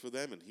that works for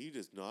them, and he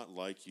does not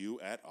like you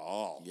at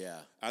all. Yeah.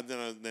 And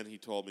then he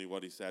told me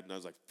what he said, and I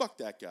was like, fuck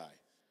that guy.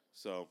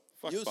 So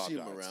fuck You'll Bob see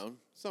him Dietz. around.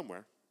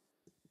 Somewhere.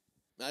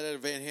 Not at a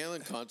Van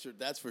Halen concert,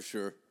 that's for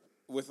sure.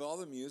 With all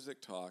the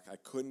music talk, I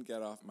couldn't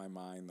get off my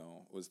mind,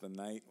 though, was the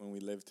night when we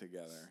lived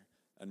together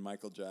and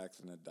Michael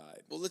Jackson had died.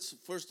 Well,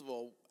 first of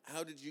all,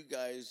 how did you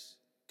guys,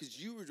 because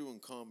you were doing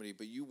comedy,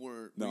 but you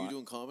weren't, No, were you I-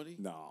 doing comedy?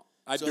 No.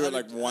 I So do how it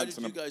like did- how once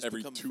did in you guys every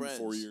become 4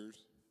 friends? years.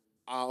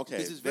 Okay.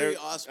 This is very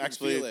There- Oscar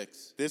actually,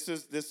 Felix. This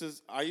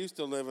is. I used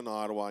to live in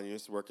Ottawa and I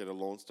used to work at a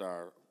Lone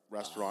Star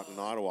restaurant in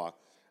Ottawa,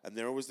 and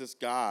there was this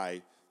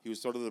guy. He was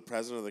sort of the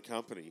president of the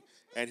company,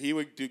 and he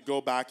would go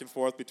back and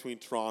forth between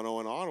Toronto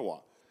and Ottawa,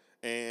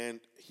 and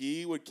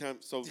he would come.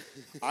 So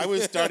I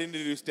was starting to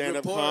do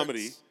stand-up Reports.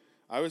 comedy.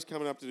 I was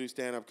coming up to do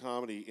stand-up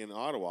comedy in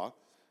Ottawa,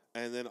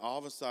 and then all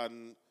of a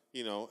sudden,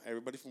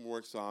 everybody from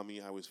work saw me.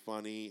 I was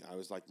funny. I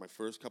was like my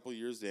first couple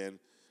years in.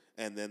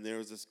 And then there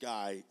was this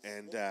guy,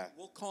 and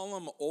We'll call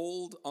him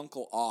Old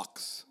Uncle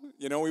Ox.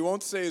 We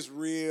won't say his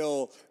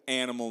real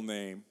animal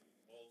name,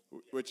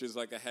 which is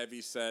like a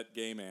heavy-set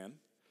gay man.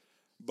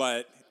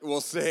 but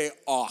we'll say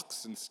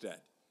Ox instead.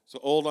 So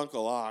Old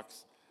Uncle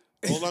Ox,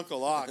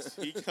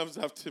 he comes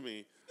up to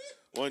me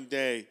one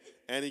day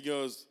and he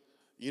goes,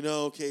 you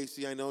know,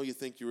 Casey, I know you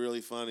think you're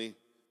really funny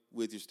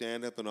with your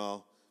stand-up and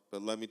all,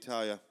 but let me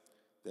tell you,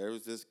 there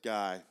was this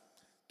guy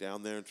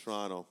down there in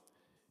Toronto.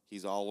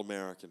 He's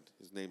all-American.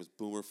 His name is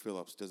Boomer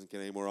Phillips. Doesn't get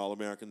any more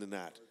all-American than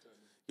that.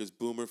 He goes,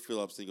 Boomer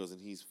Phillips. He goes,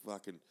 and he's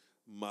fucking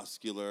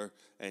muscular,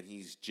 and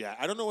he's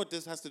I don't know what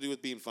this has to do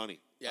with being funny.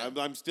 Yeah.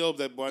 I'm still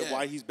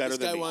why he's better This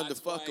than guy me. wanted to That's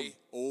fuck why him.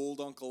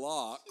 Old Uncle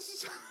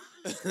Ox.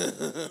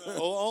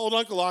 Old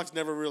Uncle Ox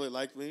never really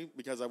liked me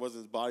because I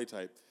wasn't his body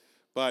type.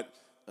 But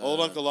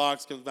Old Uncle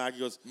Ox comes back. He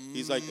goes,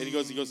 he's like, and he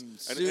goes, and he goes,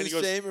 Sault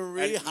Ste.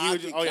 Marie and he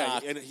would, hockey oh yeah,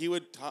 cock. and he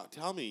would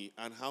tell me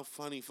on how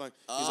funny. He's like,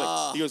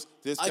 Ah, he goes,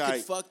 this I guy,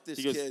 could fuck this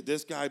he goes, kid.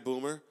 this guy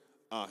Boomer,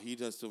 he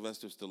does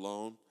Sylvester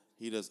Stallone,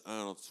 he does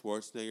Arnold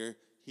Schwarzenegger.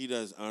 He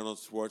does Arnold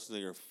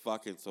Schwarzenegger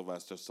fucking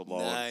Sylvester Stallone.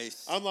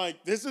 Nice. I'm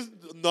like, this is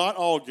not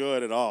all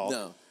good at all.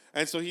 No.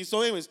 And so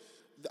anyways,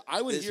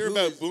 I would This hear who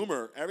about is-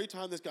 Boomer every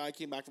time this guy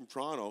came back from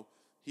Toronto.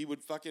 He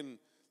would fucking.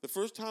 The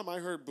first time I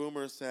heard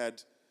Boomer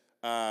said,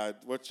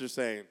 "What you're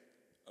saying?"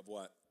 Of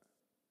what?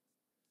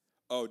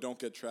 Oh, don't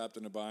get trapped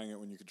into buying it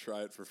when you could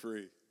try it for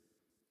free.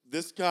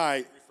 This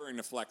guy, Referring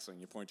to flexing,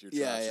 you point to your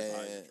Yeah, traps. yeah, and yeah,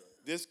 buy yeah. it.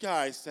 this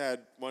guy said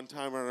one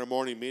time at our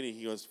morning meeting.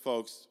 He goes,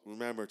 "Folks,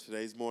 remember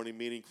today's morning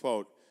meeting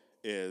quote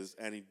is,"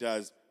 and he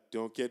does,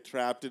 "Don't get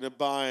trapped into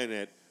buying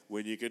it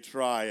when you could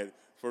try it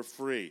for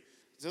free."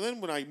 So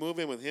then when I move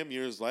in with him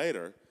years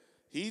later,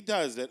 he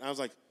does it. And I was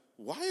like,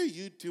 "Why are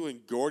you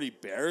doing Gordy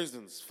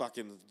Bearsden's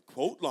fucking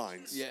quote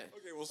lines?" Yeah.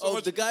 Okay, well, so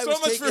much, the guy so was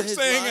much taking for his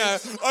saying.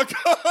 lines. Okay,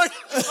 all right,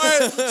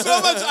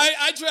 so much.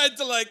 I tried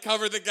to like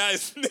cover the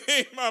guy's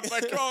name up by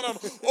calling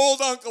him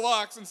Old Uncle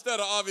Ox instead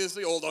of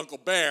obviously Old Uncle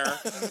Bear.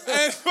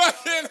 And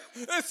fucking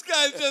this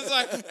guy's just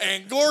like,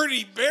 and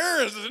Gordy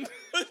Bearson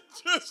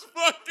just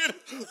fucking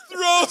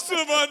throws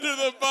him under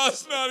the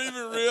bus, not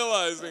even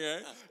realizing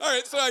it. All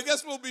right, so I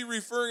guess we'll be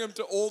referring him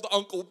to Old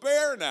Uncle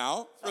Bear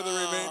now for the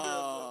remainder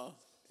of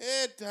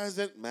It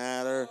doesn't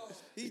matter.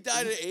 He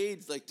died of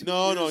AIDS like 2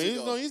 No,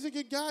 years ago. he's a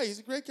good guy. He's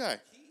a great guy.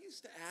 He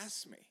used to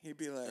ask me. He'd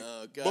be like,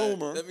 Oh, God.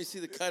 Boomer. Let me see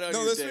the cut on No,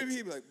 your this dick. maybe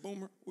he'd be like,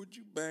 Boomer, would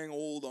you bang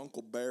old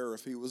Uncle Bear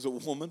if he was a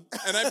woman?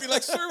 And I'd be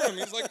like, serve him.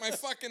 He's like my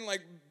fucking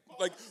like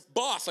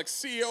boss, like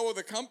CEO of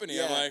the company.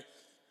 I'm Yeah. like,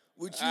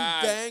 Would you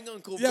bang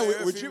Uncle yeah,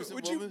 Bear would if he you was a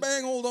would you woman?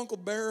 bang old Uncle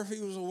Bear if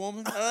he was a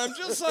woman? And I'm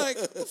just like,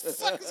 what the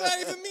fuck does that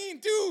even mean,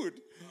 dude?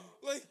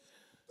 Like,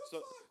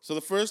 So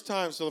the first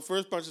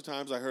bunch of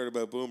times I heard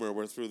about Boomer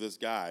were through this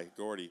guy,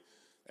 Gordy,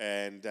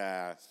 and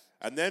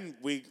then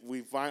we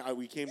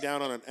came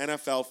down on an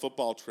NFL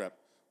football trip.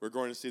 We're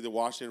going to see the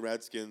Washington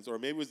Redskins, or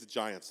maybe it was the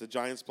Giants. The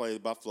Giants play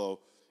Buffalo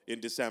in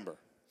December.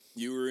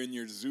 you were in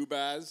your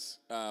Zubaz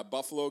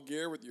Buffalo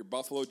gear with your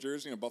Buffalo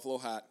jersey and a Buffalo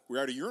hat. We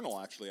were at a urinal,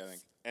 actually, I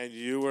think. And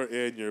you were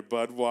in your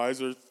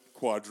Budweiser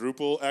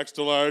quadruple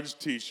extra large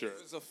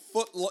T-shirt.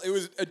 It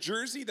was a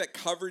jersey that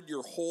covered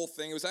your whole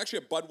thing. It was actually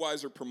a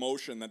Budweiser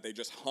promotion that they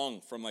just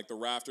hung from like the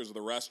rafters of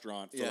the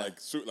restaurant for Yeah.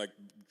 like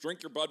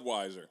drink your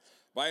Budweiser.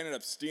 But I ended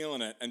up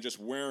stealing it and just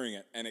wearing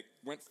it, and it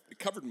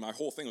covered my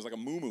whole thing. It was like a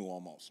muumuu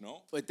almost,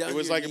 no? But down It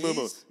was your like a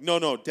moo-moo. knees?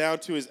 No, down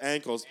to his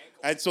ankles.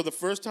 And so the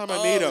first time I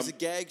Oh, meet it him, was a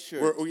gag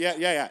shirt.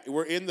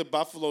 We're in the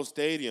Buffalo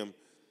Stadium,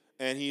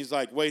 and he's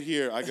like, "Wait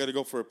here, I got to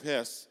go for a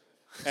piss."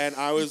 And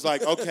I was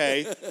like,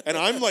 "Okay." And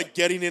I'm like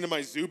getting into my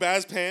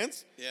Zubaz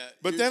pants. Yeah,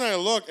 But then I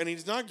look, and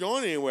he's not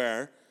going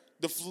anywhere.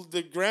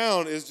 The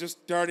ground is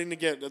just starting to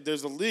get.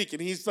 There's a leak,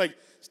 and he's like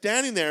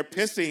standing there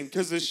pissing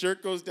because his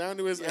shirt goes down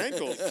to his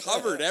ankles.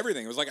 Covered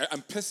everything. It was like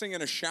I'm pissing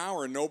in a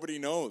shower and nobody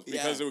knows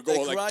because Yeah, it would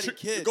go like Karate it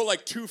Kid. would go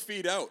like 2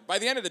 feet out. By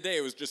the end of the day,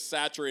 it was just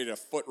saturated a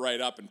foot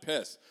right up in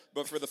piss.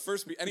 But for the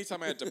first,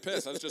 anytime I had to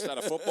piss, I was just at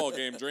a football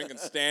game drinking,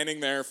 standing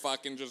there,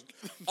 fucking just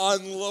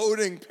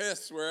unloading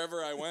piss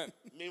wherever I went.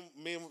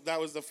 That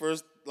was the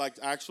first like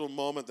actual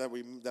moment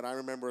that I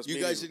remember us You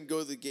meeting. guys didn't go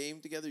to the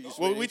game together? You just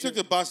Well, ran we into took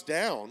it? the bus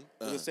down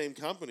in the same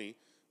company,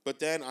 but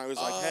then I was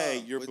like,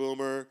 "Hey, you're with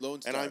Boomer, Lone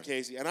and I'm Star.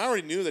 Casey," and I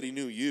already knew that he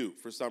knew you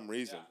for some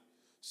reason.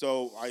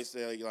 So I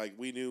say like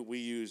we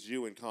used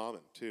you in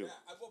common too.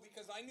 Well,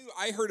 because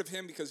I heard of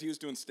him because he was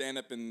doing stand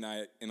up in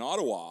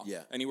Ottawa.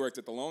 Yeah. And he worked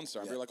at the Lone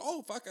Star. Yeah. We were like,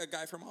 oh fuck, a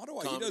guy from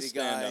Ottawa. Comedy he does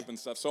stand guy. up and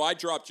stuff. So I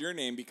dropped your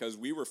name because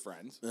we were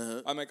friends.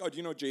 I'm like, oh, do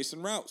you know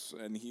Jason Rouse?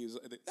 And he's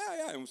like,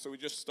 yeah. And so we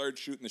just started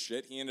shooting the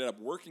shit. He ended up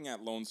working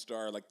at Lone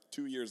Star like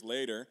 2 years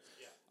later.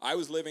 Yeah. I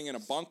was living in a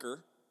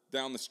bunker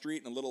down the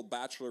street in a little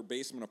bachelor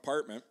basement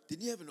apartment.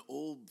 Didn't you have an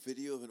old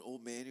video of an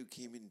old man who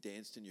came and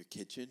danced in your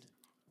kitchen?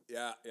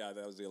 Yeah,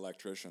 that was the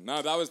electrician.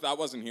 No, that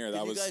wasn't here.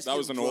 Did you guys That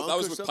was get an old. That drunk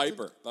was or with something?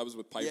 Piper. That was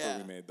with Piper. Yeah.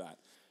 We made that.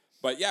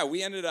 But yeah,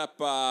 we ended up.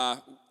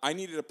 I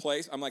needed a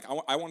place. I'm like,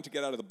 I wanted to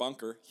get out of the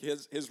bunker.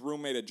 His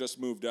roommate had just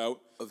moved out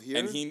Of here?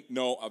 and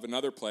of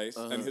another place,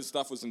 and his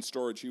stuff was in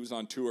storage. He was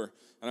on tour,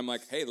 and I'm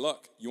like, hey,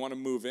 look, you want to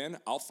move in?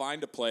 I'll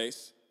find a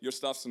place. Your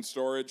stuff's in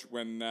storage.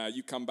 When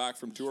you come back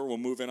from tour, we'll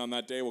move in on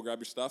that day. We'll grab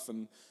your stuff,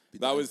 and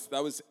that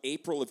was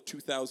April of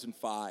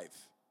 2005.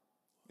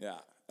 Yeah,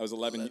 that was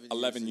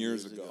 11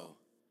 years ago.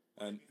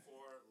 And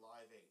before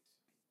Live 8.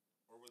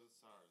 Or was it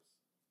SARS?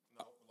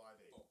 No, Live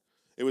 8.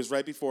 It was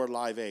right before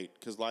Live 8,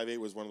 because Live 8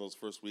 was one of those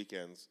first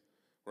weekends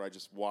where I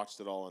just watched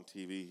it all on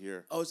TV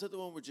here. Oh, is that the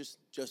one with just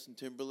Justin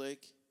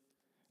Timberlake?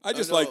 I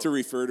just no. like to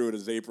refer to it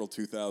as April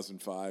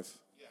 2005.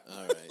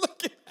 All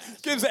right.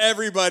 Gives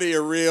everybody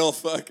a real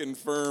fucking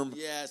firm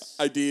Yes.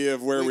 idea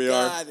of where we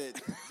got are.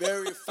 it.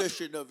 Very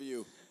efficient of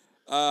you.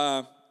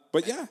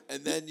 But yeah,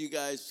 And then you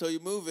guys, so you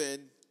move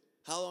in.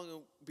 How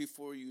long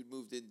before you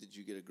moved in did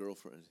you get a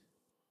girlfriend?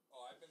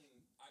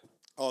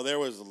 Oh, there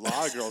was a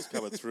lot of girls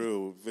coming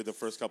through for the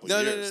first couple No,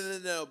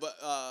 years. no. But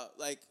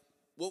like,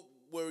 what?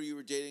 Where you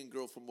were dating a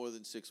girl for more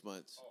than 6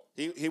 months?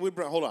 He would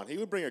hold on. He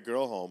would bring a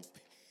girl home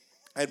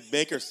and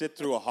make her sit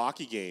through a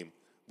hockey game.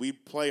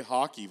 We'd play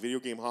hockey, video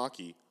game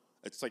hockey.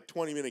 It's like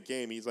 20-minute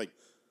game. He's like,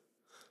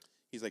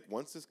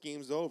 once this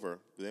game's over,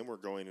 then we're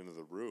going into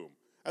the room.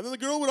 And then the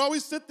girl would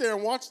always sit there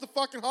and watch the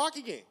fucking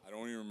hockey game. I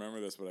don't even remember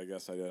this, but I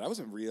guess I did. I was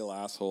a real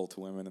asshole to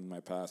women in my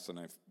past, and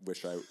I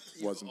wish I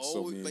wasn't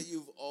so mean. But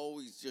you've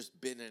always just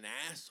been an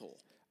asshole.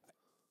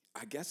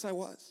 I guess I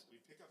was.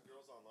 We'd pick up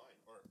girls online.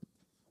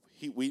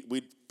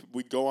 Or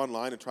we'd go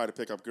online and try to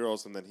pick up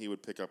girls, and then he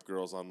would pick up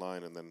girls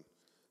online and then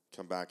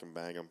come back and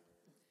bang them.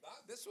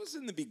 This was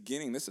in the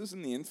beginning. This was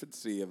in the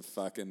infancy of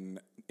fucking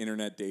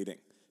internet dating.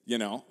 You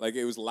know? Like,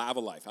 it was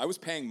lava life. I was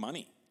paying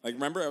money. Like,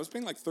 remember, I was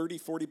paying like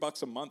 $30,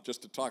 $40 a month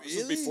just to talk. This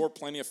was Really? before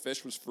Plenty of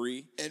Fish was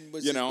free. And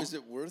was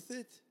it worth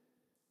it?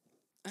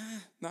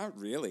 Not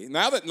really.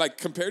 Now that, like,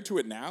 compared to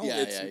it now,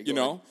 Yeah, it's, yeah, you you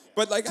know. go on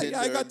But, like, I Tinder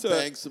got and to,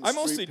 bang some I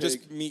mostly street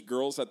just pig. meet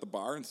girls at the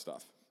bar and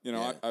stuff. You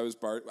know, Yeah. I was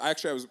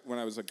when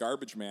I was a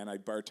garbage man, I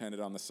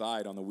bartended on the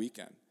side on the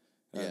weekend.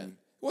 And Yeah. it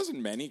wasn't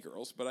many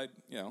girls, but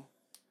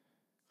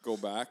go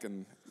back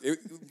and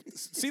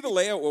see the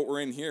layout what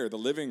we're in here, the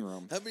living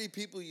room. How many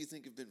people you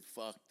think have been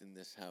fucked in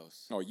this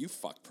house? Oh, you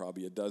fucked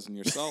probably a dozen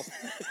yourself.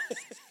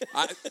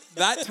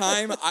 That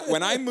time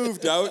when I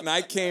moved out and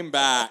I came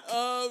back,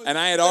 and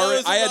I had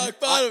already,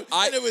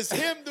 and it was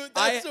him.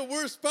 That's the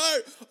worst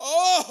part.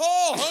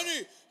 Oh,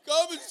 honey,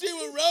 come and see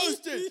what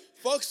roasted.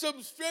 Fuck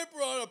some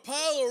stripper on a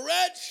pile of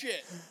rat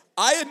shit.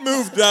 I had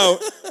moved out,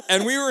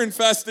 and we were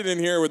infested in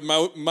here with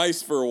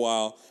mice for a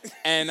while,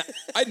 and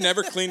I'd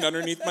never cleaned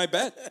underneath my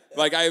bed.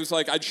 Like,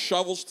 I'd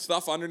shovel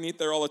stuff underneath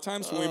there all the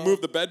time, so when we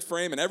moved the bed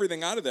frame and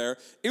everything out of there,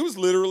 it was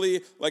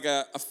literally like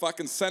a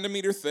fucking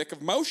centimeter thick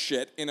of mouse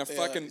shit in a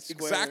fucking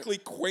square. exactly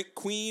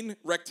queen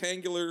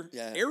rectangular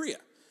area.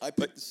 I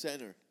picked the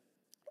center.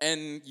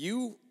 And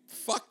you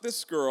fucked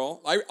this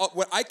girl.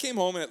 When I came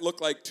home, and it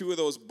looked like two of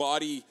those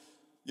body...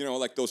 You know,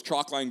 like those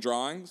chalk line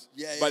drawings.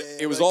 But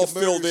it was like all a murder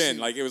filled in. scene.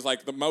 Like, it was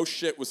like the mouse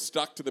shit was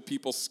stuck to the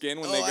people's skin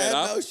when they I get had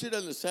up. mouse shit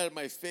on the side of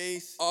my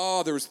face.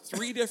 Oh, there was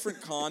 3 different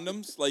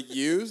condoms, like,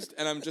 used.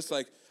 And I'm just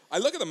like, I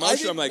look at the I mouse shit,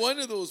 think I'm like, one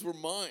of those were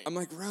mine. I'm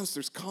like, Rouse,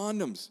 there's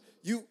condoms.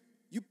 You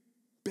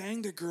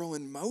banged a girl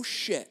in mouse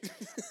shit.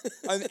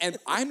 and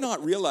I'm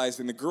not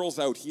realizing the girl's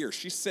out here.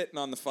 She's sitting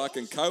on the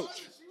fucking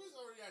couch.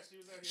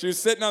 She was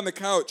sitting on the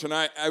couch, and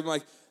I'm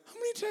like, how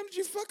many times did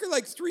you fuck her?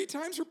 Like 3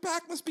 times? Her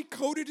back must be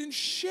coated in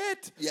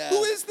shit. Yeah.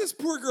 Who is this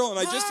poor girl?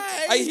 And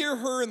I hear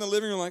her in the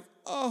living room like,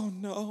 oh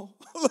no.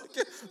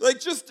 like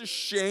just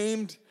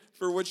ashamed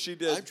for what she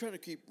did. I'm trying to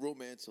keep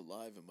romance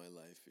alive in my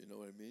life. You know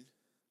what I mean?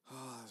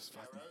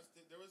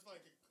 There was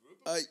like a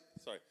group.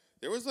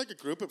 There was like a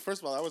group.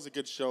 First of all, that was a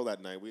good show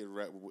that night.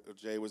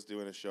 Jay was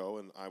doing a show,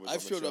 and I was. I've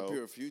on the showed show. up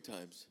here a few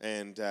times.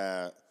 And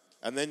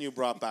then you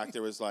brought back.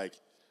 There was like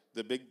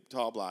the big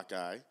tall black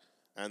guy,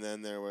 and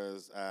then there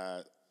was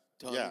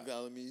Tommy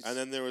Valamise. and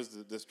then there was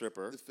the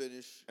stripper, The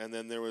finish. and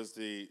then there was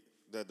the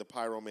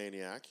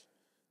pyromaniac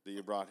that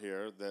you brought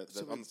here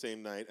on the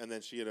same night, and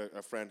then she had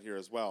a friend here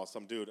as well,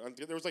 some dude.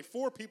 There was like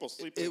 4 people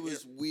sleeping. It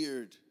was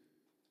weird.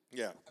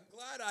 Yeah. I'm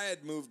glad I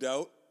had moved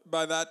out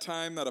by that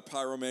time that a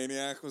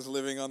pyromaniac was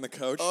living on the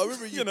couch. Oh, I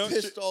remember you know,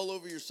 pissed all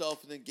over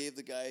yourself and then gave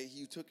the guy,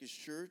 you took his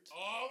shirt.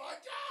 Oh my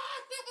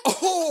God!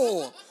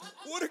 Oh,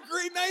 what a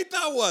great night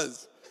that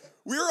was.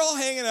 We were all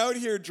hanging out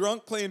here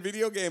drunk playing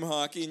video game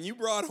hockey, and you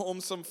brought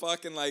home some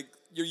fucking, like,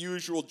 your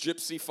usual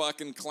gypsy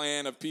fucking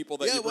clan of people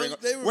that you bring.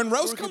 When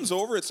Rouse comes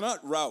over, it's not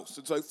Rouse.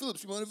 It's like,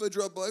 Phillips, you mind if I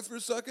drop by for a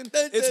second?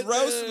 It's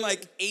Rouse and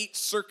like 8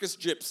 circus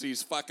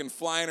gypsies fucking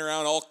flying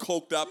around all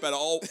coked up at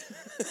all.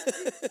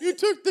 You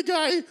took the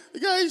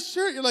guy's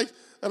shirt. You're like,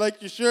 I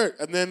like your shirt.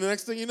 And then the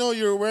next thing you know,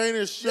 you're wearing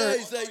his shirt. Yeah,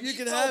 he's like, you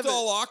can It have felt it.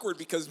 all awkward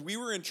because we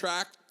were in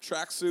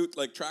tracksuit,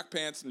 like track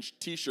pants and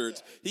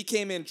t-shirts. He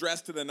came in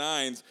dressed to the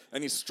nines,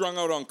 and he's strung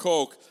out on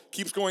coke.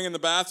 Keeps going in the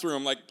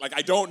bathroom, like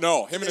I don't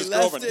know him and his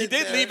left girlfriend. He it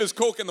did there. leave his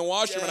coke in the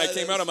washroom, and I Yeah,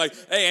 came that out. I'm like,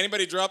 hey,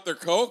 anybody drop their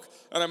coke?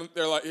 And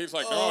he's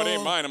like, no, it ain't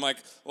Oh. mine. I'm like,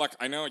 look,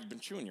 I know you've been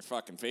chewing your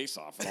fucking face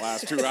off for the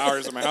last 2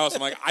 hours in my house. I'm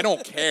like, I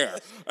don't care.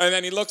 And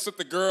then he looks at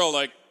the girl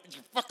like, did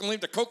you fucking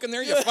leave the coke in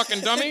there, you fucking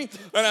dummy?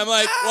 And I'm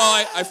like,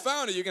 well, I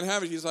found it. You can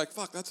have it. He's like,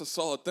 fuck, that's a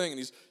solid thing. And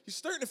he's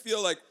starting to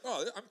feel like,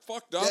 oh, I'm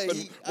fucked up. Yeah,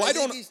 and I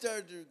think he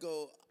started to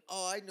go,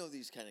 oh, I know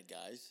these kind of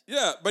guys.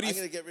 Yeah, but I'm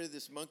gonna get rid of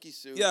this monkey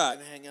suit yeah,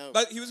 and hang out.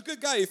 but he was a good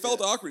guy. He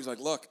felt awkward. He's like,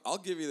 look, I'll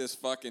give you this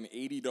fucking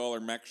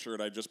 $80 mech shirt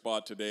I just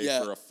bought today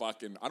for a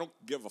fucking. I don't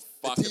give a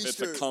fuck if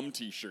it's a cum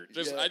t-shirt.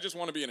 I just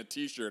want to be in a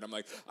t-shirt. I'm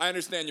like, I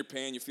understand you're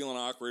paying. You're feeling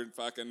awkward,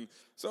 fucking.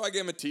 So I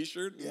gave him a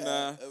t-shirt.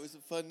 Yeah, and, it was a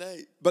fun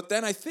night. But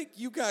then I think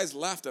you guys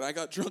left, and I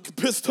got drunk and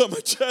pissed on my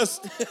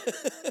chest.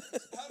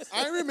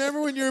 I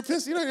remember when you were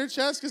pissing on your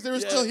chest because they were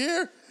still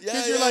here. Yeah,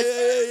 Because you're like,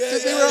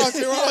 because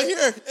they were all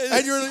here,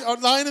 and you're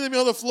lying in the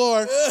middle of the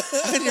floor,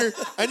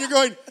 and you're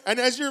going, and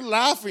as you're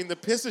laughing, the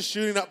piss is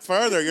shooting up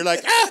further. You're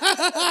like,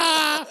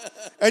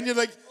 and you're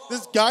like,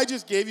 this guy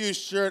just gave you his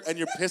shirt, and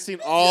you're pissing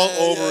all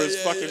over his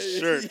fucking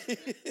shirt.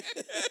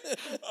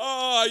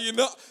 Oh, you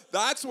know,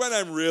 that's when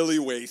I'm really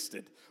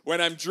wasted. When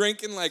I'm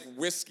drinking like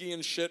whiskey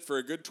and shit for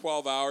a good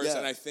 12 hours,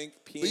 and I think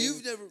peeing. But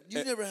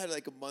you've never had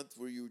like a month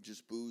where you were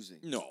just boozing.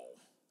 No.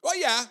 Well,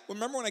 yeah.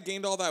 Remember when I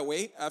gained all that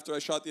weight after I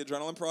shot the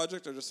Adrenaline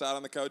Project? I just sat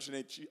on the couch and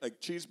ate like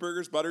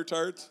cheeseburgers, butter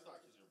tarts.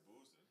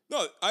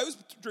 No, I was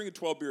drinking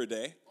 12 beer a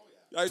day.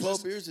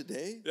 12 beers a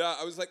day? Yeah,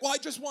 I was like, well, I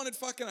just wanted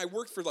I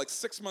worked for like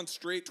 6 months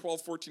straight,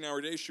 12, 14-hour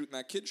days shooting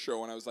that kid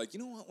show, and I was like, you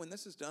know what, when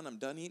this is done, I'm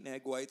done eating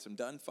egg whites, I'm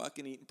done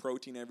fucking eating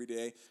protein every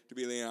day, to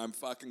be like, I'm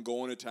fucking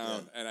going to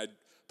town, and I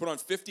put on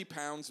 50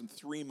 pounds in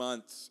 3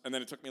 months, and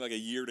then it took me like a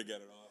year to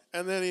get it off.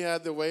 And then he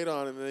had the weight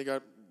on, and then he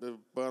got the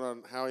butt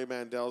on Howie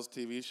Mandel's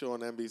TV show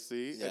on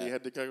NBC, and he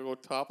had to go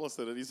topless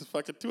in it. He's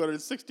fucking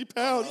 260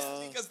 pounds.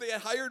 Because they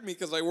had hired me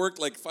because I worked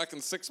like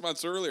fucking 6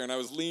 months earlier, and I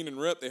was lean and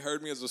ripped. They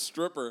hired me as a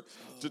stripper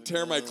to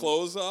tear my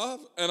clothes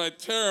off, and I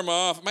tear them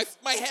off.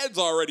 My head's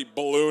already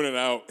ballooning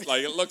out.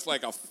 Like, it looks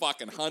like a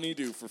fucking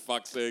honeydew, for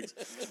fuck's sakes.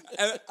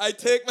 And I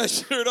take my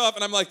shirt off,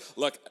 and I'm like,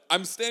 look,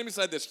 I'm standing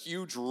beside this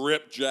huge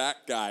ripped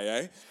jack guy,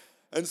 eh?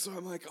 And so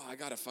I'm like, oh, I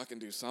gotta fucking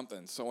do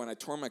something. So when I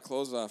tore my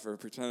clothes off, I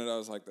pretended I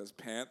was like this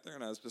panther,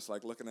 and I was just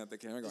like looking at the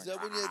camera going, is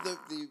that when you had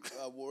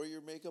the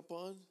warrior makeup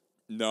on?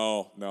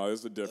 No, it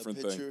was a different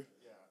thing. Picture?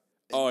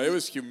 Oh, it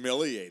was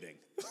humiliating.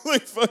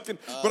 Like fucking.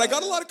 But I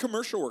got a lot of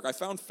commercial work. I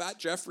found Fat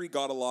Jeffrey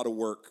got a lot of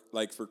work,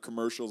 like for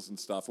commercials and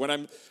stuff.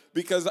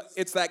 Because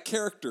it's that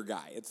character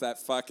guy. It's that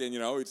fucking,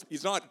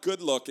 he's not good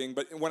looking,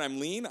 but when I'm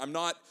lean, I'm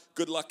not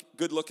good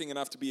looking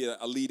enough to be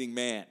a leading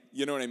man.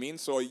 You know what I mean?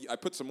 So I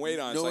put some weight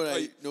on.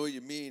 Know what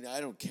you mean? I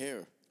don't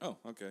care. Oh,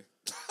 okay.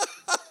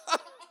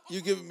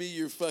 You giving me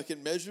your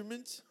fucking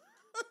measurements?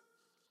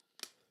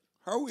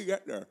 How we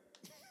get there?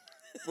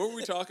 What were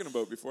we talking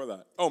about before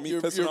that? Oh, me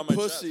pissing your on my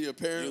pussy, chest.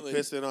 apparently. You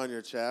pissing on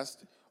your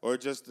chest, or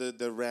just the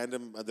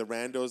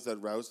randos that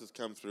Rouse has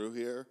come through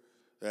here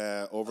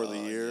over the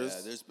years.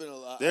 Yeah, there's been a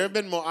lot. There have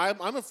been more.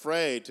 I'm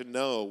afraid to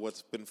know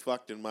what's been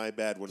fucked in my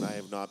bed when I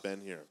have not been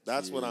here.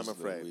 That's what I'm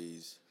afraid.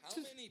 Louise.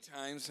 How many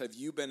times have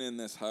you been in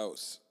this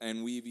house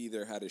and we've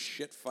either had a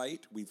shit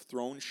fight, we've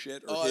thrown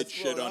shit, or hid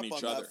shit on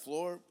each other? That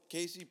floor.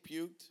 Casey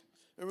puked.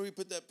 Remember we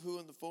put that poo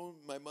on the phone?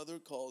 My mother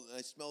called, and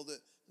I smelled it,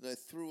 and I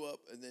threw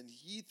up, and then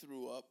he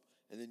threw up,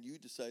 and then you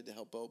decided to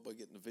help out by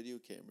getting the video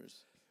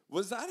cameras.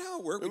 Was that how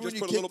it worked? Remember We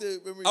just when put a you little.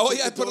 kicked the- Oh remember you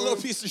yeah, I kicked the put a little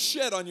door? piece of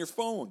shit on your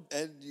phone.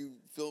 And you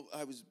filmed.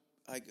 I was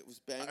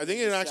banging. I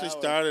think in it the actually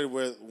shower. started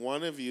with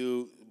one of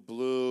you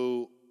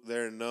blew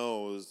their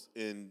nose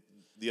in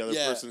the other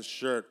person's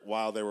shirt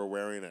while they were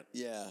wearing it.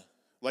 Yeah.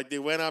 Like they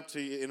went up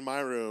to you in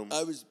my room.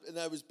 I was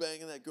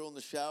banging that girl in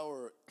the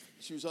shower.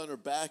 She was on her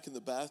back in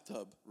the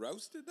bathtub.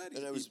 Rouse did that?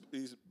 And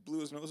He blew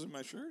his nose in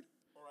my shirt?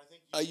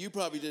 You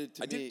probably did it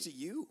to I me. did it to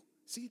you.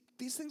 See,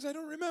 these things I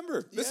don't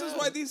remember. This is Yeah.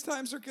 why these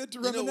times are good to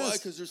You know reminisce. why?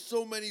 Because there's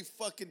so many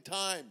fucking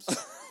times.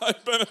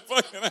 I've been a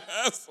fucking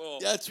asshole.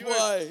 That's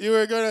why. You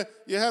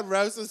had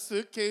Rouse's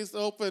suitcase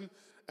open,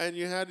 and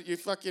you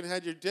fucking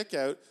had your dick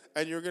out,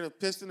 and you were gonna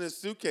piss in his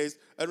suitcase,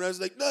 and Rouse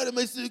was like, not in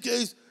my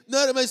suitcase,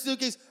 not in my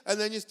suitcase, and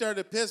then you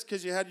started to piss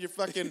because you had your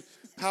fucking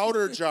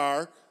powder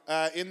jar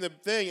in the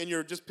thing, and you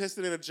were just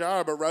pissing in a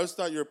jar, but Rouse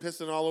thought you were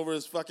pissing all over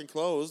his fucking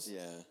clothes.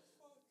 Yeah.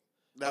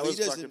 That was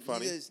fucking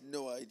funny. He has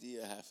no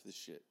idea half the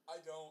shit. I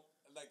don't,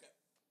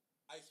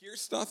 I hear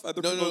stuff.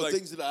 Other No, people no, like,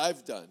 things that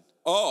I've done.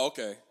 oh,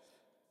 okay.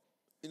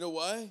 You know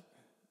why?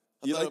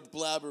 I'm You not like- a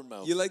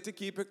blabbermouth. You like to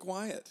keep it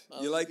quiet.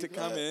 You like to keep it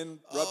come quiet. in, rub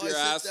Oh, I your sit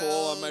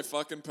asshole on down. my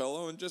fucking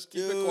pillow, and just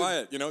keep it Dude,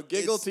 quiet. Giggle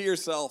it's- to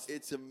yourself.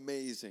 It's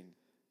amazing.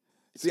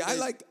 It's See, I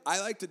amazing.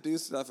 like to do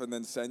stuff and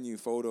then send you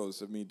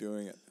photos of me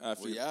doing it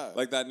after. Well, yeah.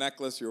 Like that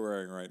necklace you're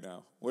wearing right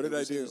now. What did I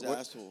was do? his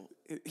asshole.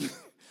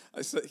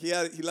 I said he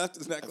left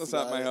his necklace at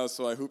forgot my it. house,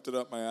 so I hooped it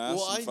up my ass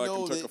Well, I and know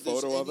fucking took that a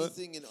photo there's of it.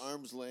 anything in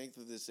arm's length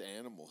of this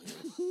animal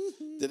here,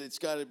 that it's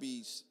got to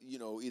be,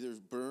 either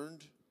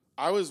burned.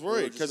 I was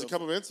worried just because a a-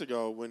 couple minutes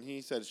ago when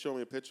he said, "Show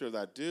me a picture of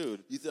that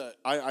dude," You thought,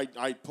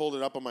 I pulled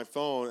it up on my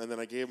phone, and then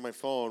I gave him my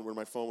phone when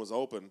my phone was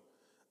open,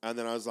 and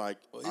then I was like,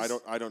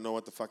 Well, I don't know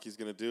what the fuck he's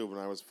gonna do, but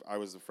I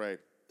was afraid.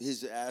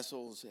 his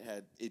assholes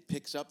it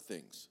picks up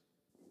things.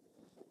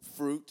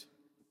 Fruit,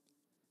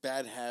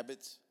 bad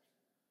habits.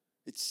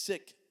 It's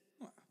sick.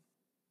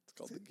 It's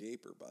called the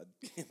gaper, bud.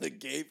 The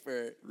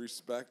gaper.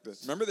 Respect it.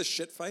 Remember the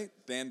shit fight?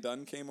 Dan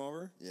Dunn came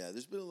over. Yeah,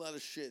 there's been a lot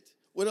of shit.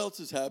 What else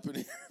is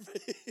happening?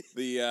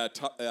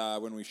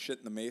 When we shit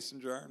in the mason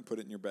jar and put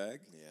it in your bag.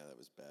 Yeah, that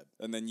was bad.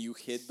 And then you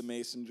hid the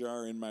mason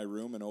jar in my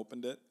room and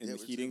opened it in Yeah, the it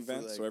was heating for,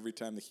 vent. like- So every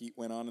time the heat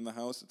went on in the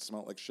house, it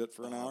smelled like shit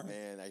for an hour.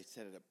 Man, I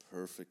set it up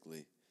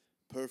perfectly.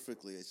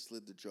 Perfectly. I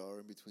slid the jar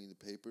in between the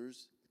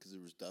papers because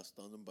there was dust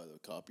on them by the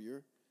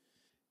copier.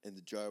 And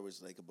the jar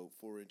was like about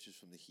 4 inches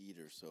from the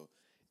heater. So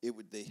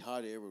the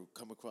hot air would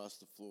come across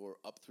the floor,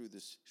 up through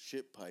this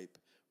shit pipe,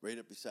 right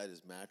up beside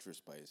his mattress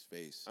by his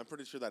face. I'm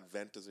pretty sure that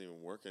vent doesn't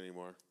even work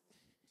anymore.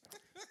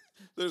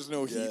 There's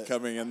no Yeah. heat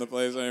coming in the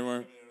place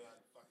anymore.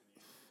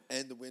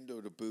 And the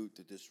window to boot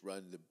to just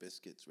run the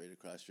biscuits right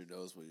across your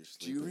nose while you're Do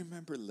sleeping. you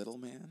remember Little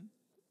Man?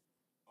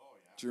 Oh,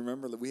 yeah. Do you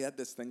remember? We had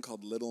this thing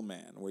called Little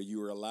Man where you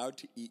were allowed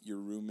to eat your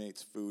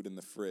roommate's food in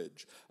the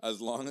fridge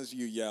as long as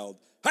you yelled,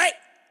 "Hey,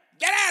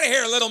 get out of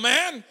here, little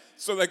man!"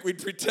 So like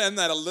we'd pretend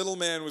that a little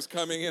man was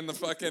coming in the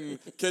fucking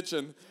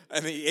kitchen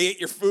and he ate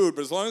your food.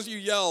 But as long as you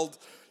yelled,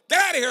 "Get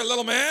out of here,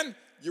 little man,"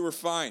 you were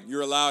fine. You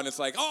were allowed. And it's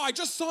like, "Oh, I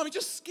just saw him. He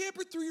just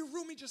scampered through your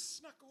room. He just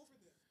snuck over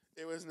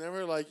there." It was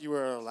never like you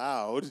were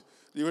allowed.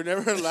 You were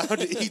never allowed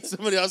to eat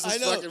somebody else's I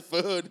know. fucking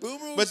food.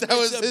 Boomer But that makes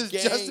was up his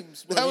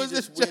games where that he was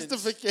his just wins.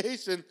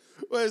 justification.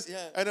 Was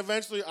Yeah. and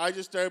eventually I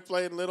just started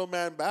playing Little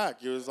Man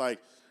Back. It was like,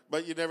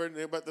 but you never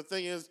knew. But the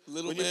thing is,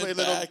 Little when you Man play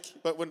Back.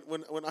 but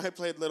when I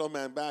played Little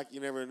Man Back, you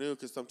never knew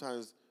because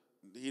sometimes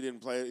he didn't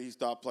play. He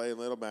stopped playing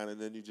Little Man,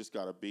 and then you just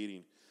got a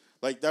beating.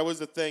 Like that was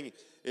the thing.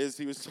 Is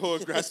he was so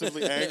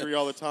aggressively angry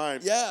all the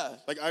time. Yeah.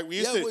 Like we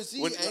used to. was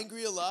he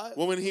angry a lot?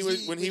 Well, when he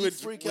would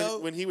freak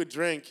out? when he would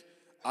drink,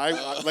 I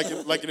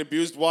like an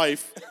abused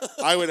wife,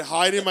 I would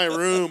hide in my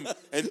room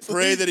and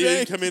pray that he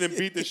didn't come in and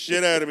beat the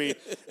shit out of me.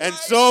 And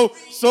so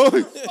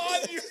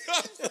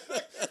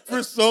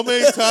for so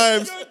many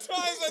times. Good times.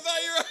 I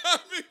thought you were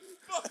having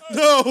fun.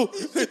 No,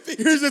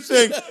 here's the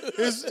thing.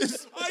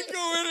 I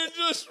go in and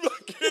just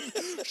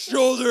fucking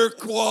shoulder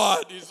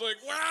quad. He's like,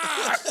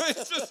 wow.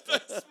 It's just I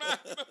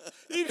smack him.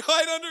 He'd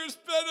hide under his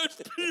bed.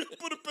 I'd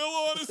put a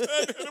pillow on his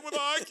head and hit him with a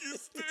hockey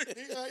stick.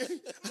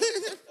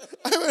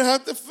 I would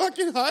have to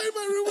fucking hide in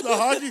my room with a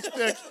hockey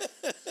stick.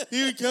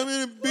 He would come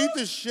in and beat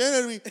the shit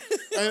out of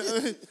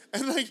me.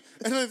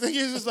 And the thing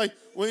is like,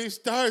 when he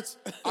starts,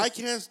 I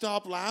can't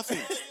stop laughing.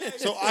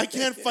 So I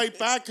can't fight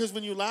back because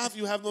when you laugh,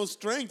 you have no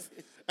strength.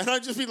 And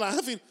I'd just be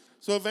laughing.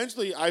 So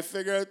eventually, I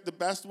figured out the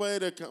best way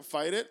to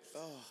fight it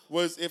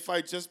was if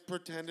I just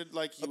pretended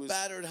like he a was...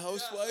 battered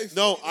housewife?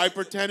 No, I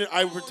pretended...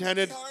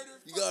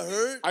 You got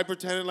hurt? I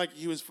pretended like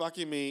he was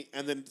fucking me,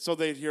 and then so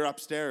they'd hear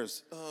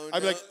upstairs. Oh, I'd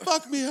be no. like,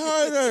 "Fuck me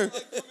harder,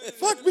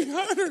 fuck me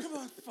harder." Come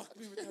on, fuck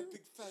me with that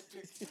big fat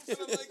dick. And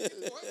I'm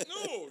like, what?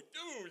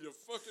 No, you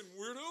fucking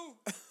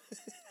weirdo.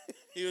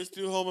 He was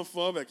too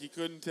homophobic. He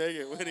couldn't take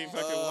it when he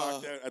fucking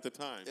walked out at the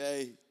time.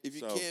 Hey, if you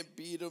So- can't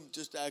beat him,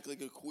 just act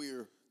like a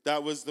queer.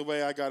 That was the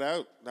way I got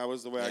out. I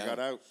Yeah. got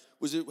out.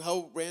 Was it,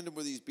 how random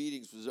were these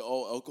beatings? Was it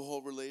all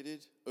alcohol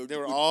related? Or They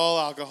were would- all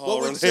alcohol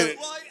What would related.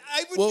 Well,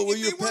 I would. What were they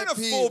your weren't pet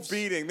a full peeves?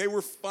 beating. They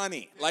were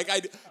funny.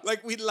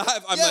 We'd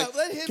laugh. I'm Yeah, like,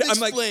 let him I'm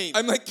explain.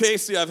 like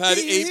Casey. I've had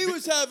He 8.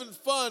 was having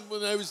fun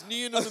when I was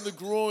kneeing him in the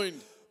groin.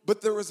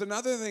 But there was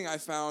another thing I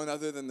found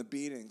other than the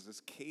beatings.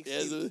 Is Casey? Yeah,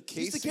 he used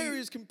Casey to carry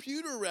his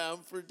computer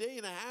around for a day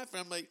and a half,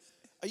 and I'm like,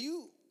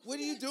 what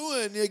are you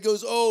doing? And he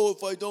goes, "Oh,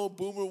 if I don't,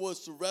 Boomer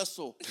wants to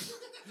wrestle."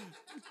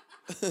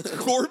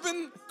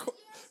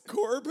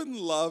 Corbin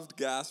loved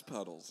gas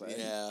pedals. Eh?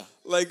 Yeah.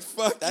 Like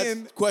fucking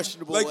That's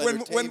questionable Like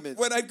entertainment.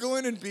 when I'd go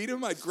in and beat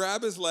him, I'd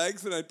grab his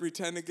legs and I'd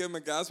pretend to give him a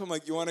gas pedal. I'm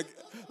like, you want to?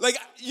 Like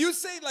you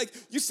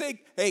say,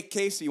 "Hey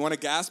Casey, you want a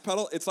gas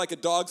pedal?" It's like a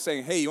dog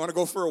saying, "Hey, you want to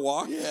go for a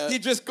walk?" Yeah. He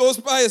just goes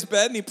by his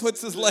bed and he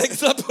puts his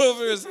legs up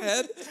over his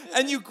head,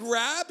 and you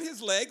grab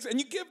his legs and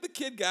you give the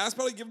kid gas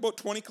pedal. You give him about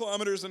 20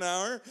 kilometers an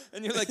hour,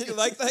 and you're like, "You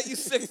like that, you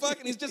sick fuck?"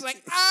 And he's just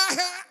like,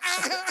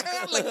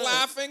 like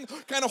laughing,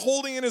 kind of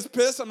holding in his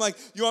piss. I'm like,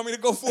 "You want me to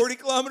go 40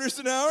 kilometers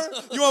an hour?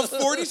 You want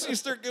 40?" So you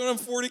start giving him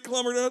 40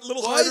 kilometers, a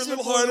little Why harder, is a it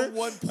little more harder. than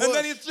one And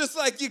then push? it's just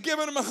like, you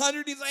giving him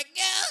 100, he's like,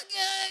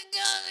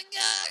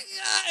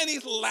 and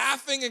he's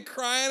laughing and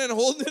crying and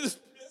holding in his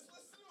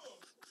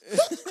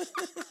piss.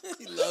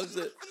 He loves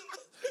it.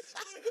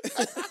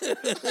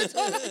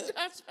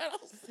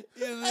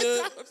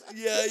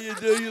 Yeah, you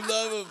do. You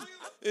love him.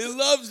 He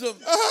loves him.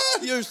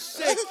 You're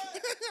sick.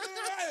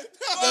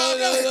 No.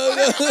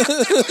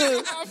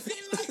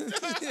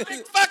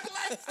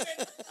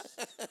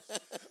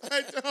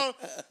 I don't.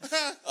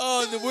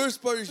 Oh, and the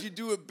worst part is you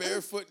do it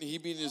barefoot and he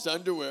be in his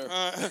underwear.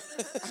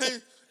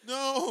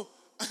 No,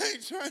 I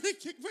try to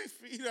kick my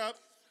feet up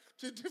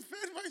to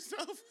defend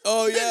myself.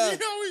 Oh, yeah. And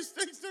he always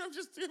thinks that I'm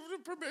just giving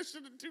him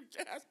permission to do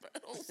jazz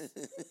pedals.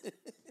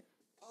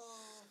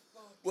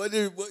 Well,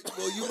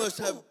 you must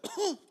have.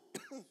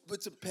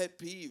 What's a pet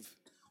peeve?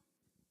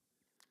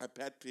 A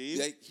pet peeve?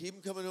 Like him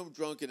coming home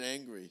drunk and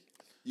angry.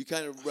 You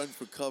kind of run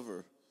for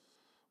cover.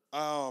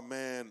 Oh,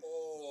 man.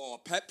 Oh,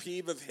 pet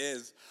peeve of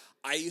his.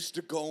 I used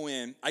to go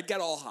in, I'd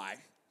get all high.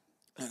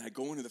 And I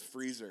go into the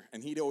freezer,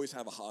 and he'd always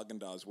have a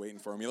Haagen-Dazs waiting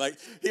for me. Like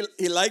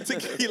he liked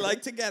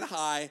to get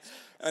high,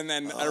 and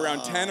then at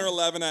around 10 or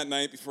 11 at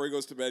night before he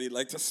goes to bed, he'd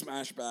like to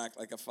smash back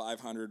like a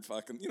 500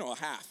 fucking, a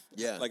half,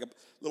 like a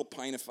little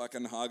pint of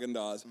fucking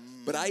Haagen-Dazs.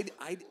 But I'd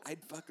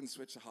fucking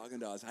switch to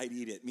Haagen-Dazs. I'd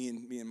eat it. Me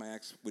and my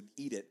ex would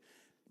eat it,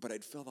 but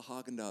I'd fill the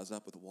Haagen-Dazs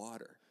up with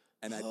water,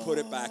 and I'd put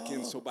it back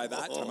in. So by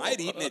that time, I'd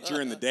eaten it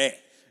during the day.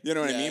 You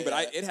know what I mean?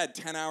 But it had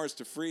 10 hours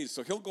to freeze.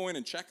 So he'll go in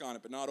and check on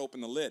it, but not open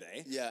the lid,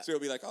 eh? Yeah. So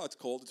he'll be like, oh, it's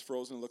cold, it's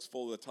frozen, it looks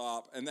full to the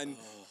top. And then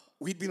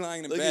we'd be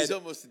lying in Like bed. he's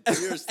almost in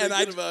tears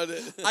thinking about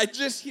it. I'd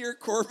just hear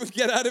Corbin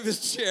get out of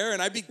his chair,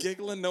 and I'd be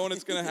giggling knowing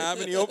it's going to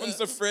happen. He opens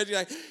the fridge, he's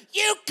like,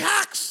 you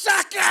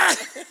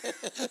cocksucker!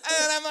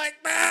 And I'm like,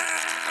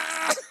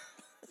 ah!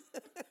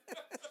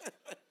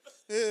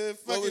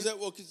 What was that?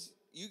 Well, because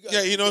you guys...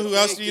 Yeah, you know who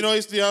else? You know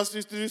who else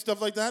used to do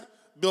stuff like that?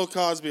 Bill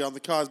Cosby on the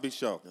Cosby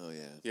Show. Oh,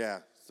 yeah. Yeah,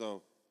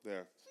 so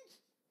there.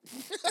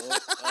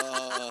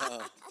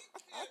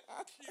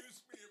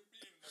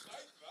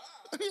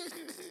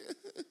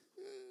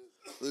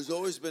 There's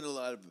always been a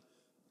lot of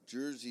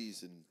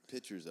jerseys and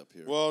pictures up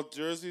here. Well,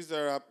 jerseys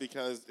are up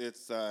because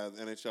it's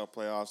NHL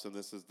playoffs, and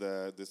this is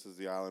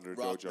the Islander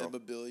Rock dojo.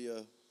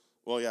 memorabilia.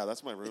 Well, yeah,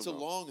 that's my room. It's a though.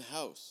 long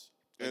house.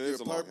 It Like is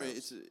your a long apartment.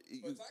 house.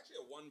 It's actually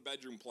a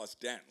one-bedroom plus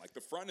den. Like,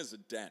 the front is a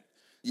den.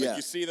 Yeah. Like,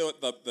 you see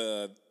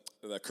the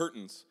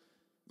curtains.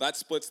 That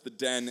splits the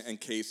den and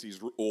Casey's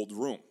old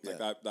room. Like,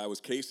 that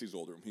was Casey's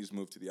old room. He's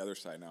moved to the other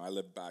side now. I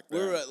live back there.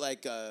 We're at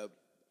like a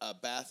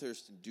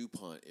Bathurst and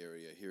DuPont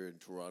area here in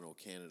Toronto,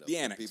 Canada. The for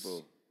Annex.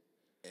 people.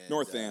 And,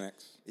 North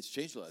Annex. It's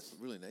changed a lot. It's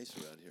really nice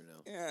around here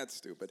now. Yeah, it's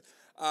stupid.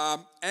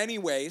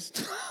 Anyways,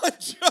 I'm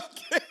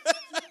joking.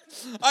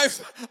 I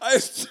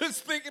was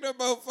just thinking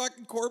about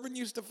fucking Corbin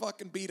used to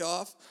fucking beat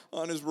off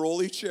on his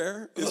rolly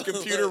chair, his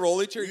computer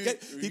rolly chair.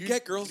 He'd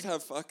get girls to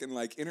have fucking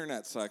like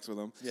internet sex with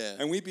him. Yeah.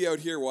 And we'd be out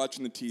here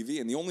watching the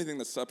TV, and the only thing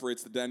that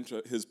separates the den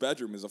to his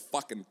bedroom is a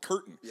fucking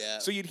curtain. Yeah.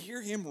 So you'd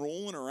hear him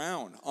rolling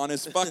around on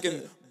his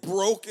fucking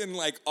broken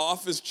like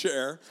office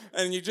chair,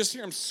 and you just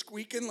hear him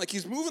squeaking like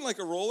he's moving like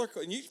a roller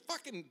coaster, and you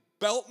fucking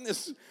belting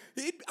this.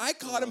 I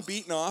caught him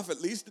beating off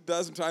at least a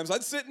dozen times.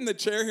 I'd sit in the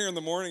chair here in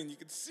the morning, and you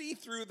could see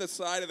through the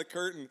side of the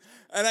curtain,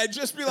 and I'd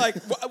just be like,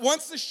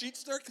 once the sheets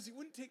start, because he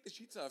wouldn't take the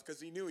sheets off because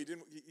he knew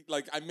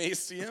like I may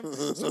see him,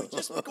 so he'd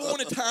just be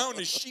going to town.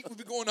 His sheet would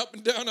be going up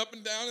and down,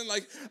 and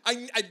like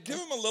I'd give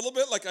him a little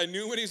bit, like I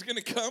knew when he's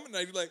gonna come, and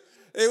I'd be like,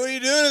 hey, what are you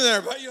doing in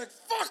there? But you're like,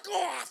 fuck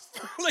off!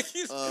 like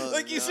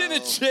he's in a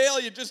jail.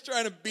 You're just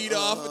trying to beat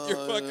off with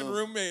your fucking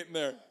roommate in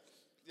there.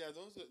 Yeah,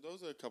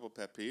 those are a couple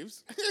pet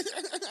peeves.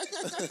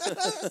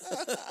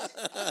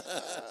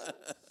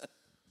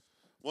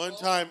 One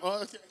time,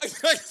 okay.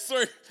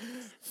 Sorry,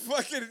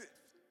 fucking.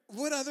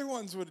 What other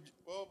ones would?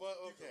 Well,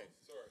 okay.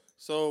 Sorry.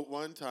 So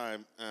one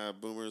time,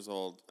 Boomer's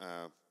old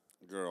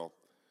girl,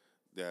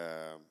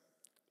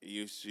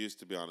 used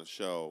to be on a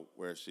show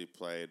where she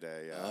played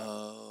a.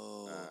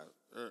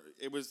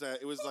 It was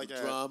like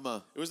a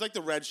drama. It was like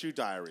the Red Shoe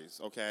Diaries.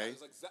 Okay. It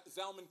was like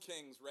Zalman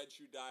King's Red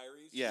Shoe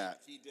Diaries. Yeah.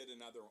 He did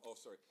another. Oh,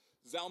 sorry.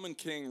 Zalman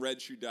King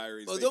Red Shoe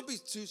Diaries. Well, don't be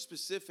too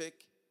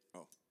specific.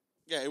 Oh.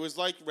 Yeah, it was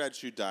like Red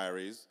Shoe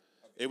Diaries.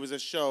 Okay. It was a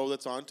show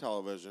that's on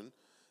television,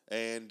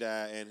 and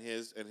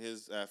his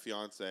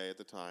fiance at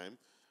the time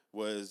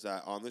was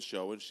on the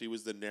show, and she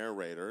was the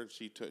narrator, and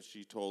she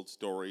told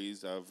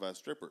stories of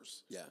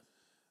strippers. Yeah.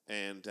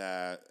 And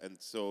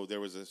so there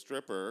was a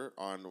stripper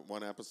on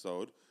one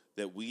episode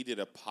that we did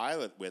a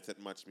pilot with at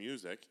Much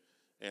Music,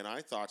 and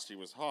I thought she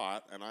was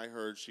hot, and I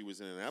heard she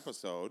was in an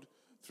episode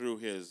through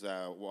his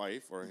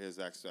wife or his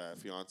ex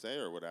fiance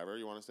or whatever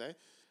you want to say,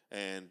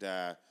 and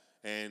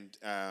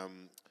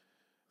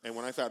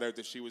when I found out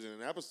that she was in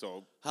an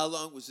episode. How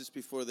long was this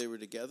before they were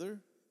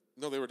together?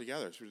 No, they were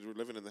together. She was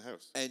living in the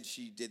house. And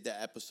she did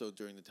that episode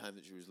during the time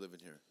that she was living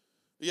here.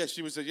 Yeah,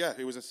 she was.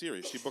 It was a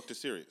series. She booked a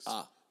series.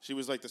 She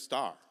was like the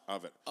star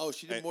of it. Oh,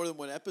 she did more than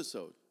one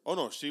episode. Oh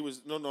no, she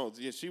was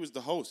Yeah, she was the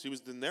host. She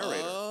was the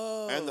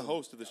narrator and the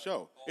host of the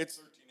show.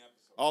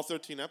 All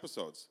 13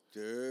 episodes.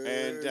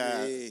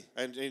 Dirty.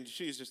 And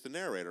she's just the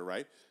narrator,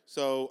 right?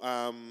 So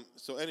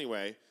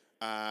anyway,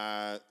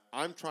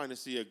 I'm trying to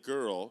see a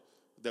girl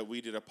that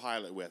we did a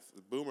pilot with,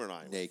 Boomer and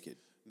I. Naked.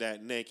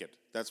 Naked.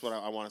 That's what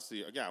I want to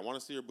see. Yeah, I want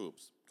to see her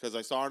boobs because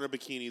I saw her in a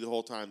bikini the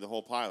whole time, the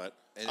whole pilot.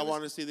 And I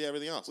wanted to see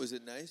everything else. Was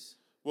it nice?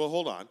 Well,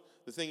 hold on.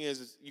 The thing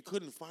is you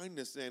couldn't find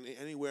this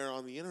anywhere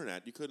on the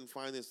internet. You couldn't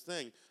find this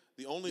thing.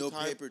 No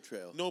paper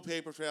trail. No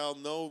paper trail,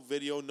 no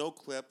video, no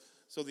clip.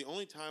 So the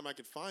only time I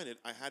could find it,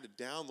 I had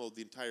to download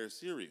the entire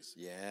series.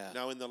 Yeah.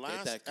 Now in the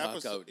last Get that cock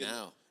episode, out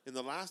now. In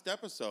the last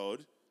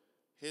episode,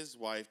 his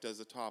wife does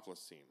a topless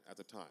scene at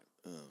the time.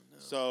 Oh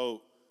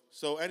no.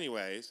 So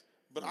anyways,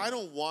 but I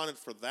don't want it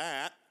for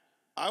that.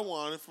 I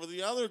want it for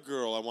the other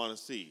girl I want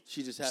to see.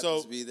 She just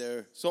happens to be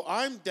there. So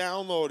I'm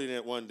downloading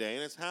it one day,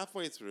 and it's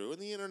halfway through,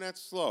 and the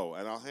internet's slow.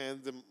 And I'll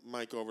hand the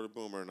mic over to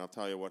Boomer, and I'll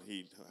tell you what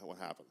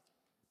happened.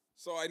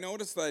 So I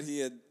noticed that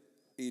he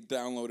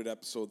downloaded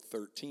episode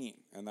 13,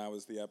 and that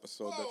was the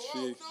episode that she.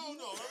 No. I was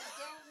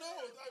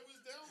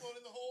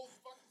downloading the whole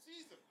fucking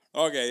season.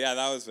 Okay, yeah,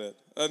 that was it.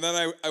 And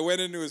then I went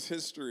into his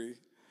history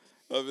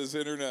of his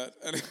internet,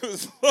 and it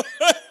was like...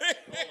 Hold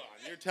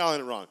on, you're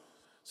telling it wrong.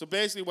 So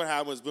basically what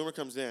happened was Boomer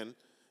comes in.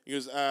 He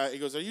goes, are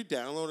you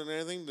downloading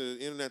anything? The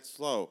internet's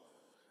slow.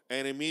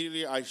 And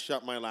immediately I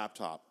shut my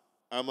laptop.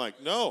 I'm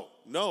like, no,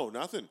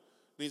 nothing. And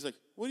he's like,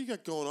 what do you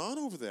got going on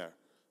over there?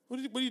 What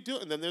are you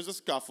doing? And then there's a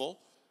scuffle.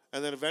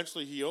 And then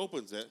eventually he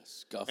opens it.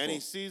 Scuffle. And he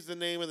sees the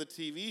name of the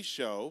TV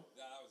show.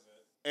 That was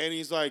it. And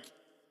he's like,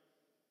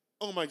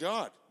 oh my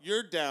God,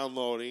 you're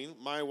downloading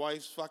my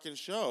wife's fucking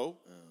show.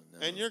 Oh,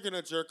 no. And you're going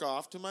to jerk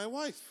off to my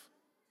wife.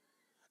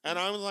 And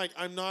I'm like,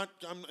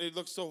 it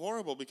looks so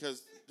horrible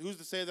because who's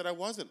to say that I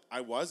wasn't?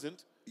 I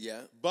wasn't.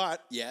 Yeah.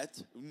 But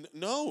Yet.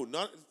 no,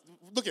 not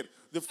look at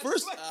the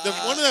first let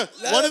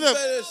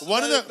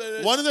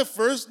one of the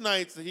first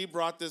nights that he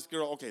brought this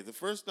girl. Okay, the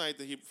first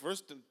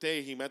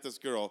day he met this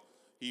girl,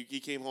 he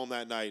came home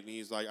that night and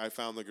he's like, I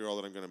found the girl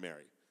that I'm going to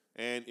marry,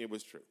 and it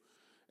was true.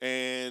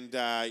 And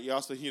you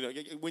also,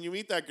 when you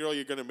meet that girl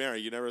you're going to marry,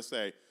 you never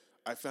say,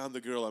 I found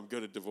the girl I'm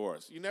going to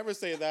divorce. You never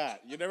say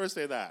that. You never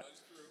say that.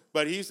 That's true.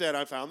 But he said,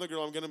 I found the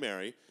girl I'm going to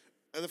marry.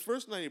 And the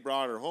first night he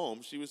brought her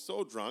home, she was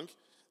so drunk.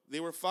 They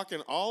were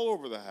fucking all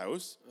over the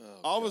house. Oh,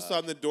 all of a God.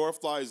 sudden, the door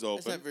flies open.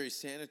 That's not very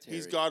sanitary.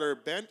 He's got her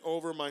bent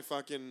over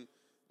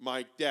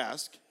my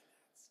desk.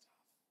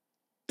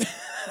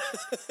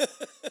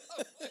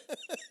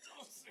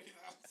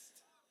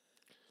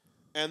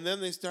 And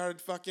then they started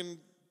fucking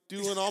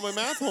doing all my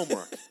math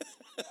homework.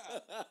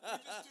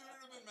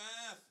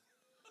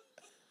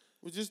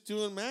 We're just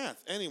doing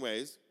math.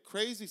 Anyways,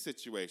 crazy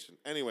situation.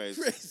 Anyways.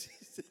 Crazy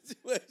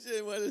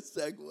situation. What a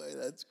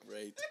segue. That's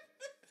great.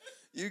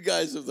 You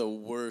guys are the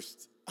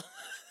worst.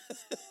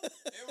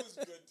 It was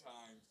good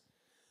times.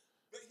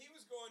 But he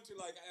was going to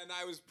and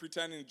I was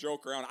pretending to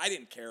joke around. I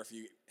didn't care if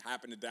he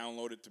happened to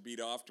download it to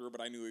beat off to her,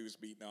 but I knew he was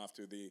beating off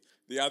to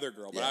the other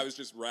girl. But Yeah. I was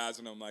just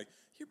razzing him like,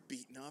 you're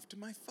beating off to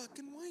my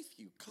fucking wife,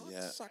 you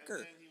cocksucker.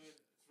 And then he would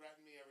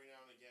threaten me every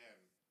now and again.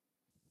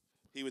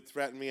 He would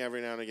threaten me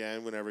every now and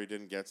again whenever he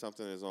didn't get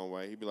something his own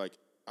way. He'd be like,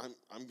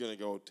 I'm gonna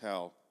go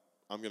tell.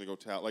 I'm gonna go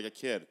tell. Like a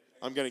kid.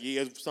 He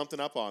has something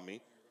up on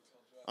me.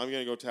 I'm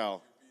gonna go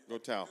tell. Go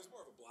tell. It was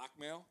more of a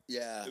blackmail.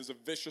 Yeah. It was a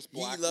vicious He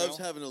blackmail. loves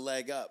having a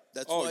leg up.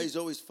 That's Oh, why you- he's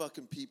always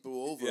fucking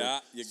people over. Yeah,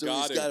 you so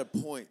got he's it. got a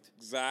point.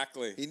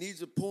 Exactly. He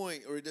needs a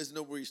point, or he doesn't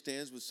know where he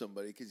stands with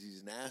somebody because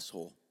he's an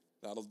asshole.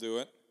 That'll do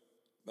it.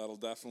 That'll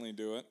definitely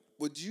do it.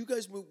 Would you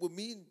guys move? Well,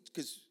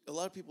 because a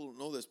lot of people don't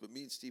know this, but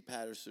me and Steve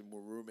Patterson were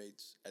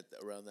roommates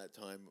around that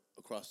time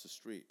across the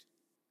street.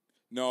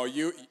 No, We'd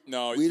you were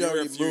already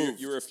a few.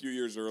 moved. You were a few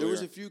years earlier. There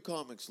was a few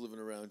comics living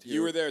around here.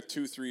 You were there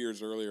 2-3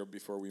 years earlier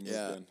before we moved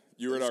Yeah. in.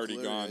 You had East already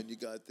Claria, gone. And you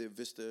got the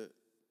Vista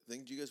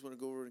thing. Do you guys want to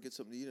go over and get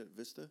something to eat at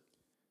Vista?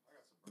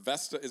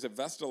 Vesta, is it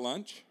Vesta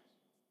lunch?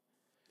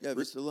 Yeah,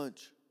 Vista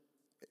lunch.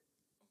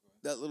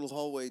 That little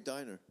hallway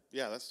diner.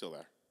 Yeah, that's still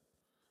there.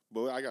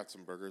 But I got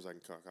some burgers I can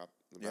cook up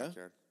in the Yeah?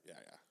 backyard. Yeah.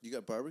 You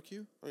got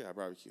barbecue? Oh yeah,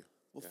 barbecue.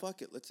 Well, Yeah.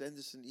 fuck it. Let's end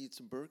this and eat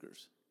some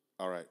burgers.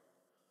 All right.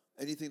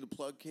 Anything to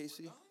plug,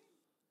 Casey?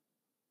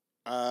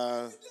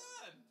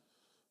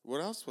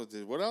 What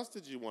else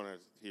did you want to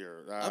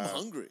hear? I'm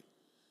hungry.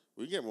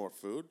 We get more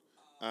food.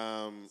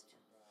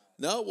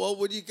 No, well,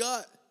 what do you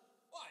got?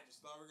 Well, I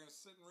just thought we were going to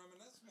sit and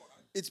reminisce more.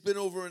 It's been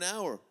over an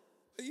hour.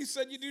 You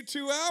said you do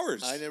 2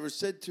 hours. I never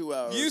said 2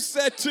 hours. You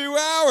said 2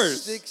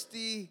 hours.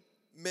 60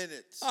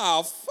 minutes.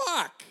 Oh,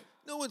 fuck.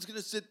 No one's going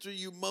to sit through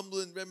you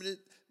mumbling, reminiscing.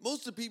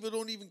 Most of the people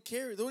don't even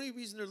care. The only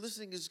reason they're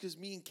listening is because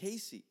me and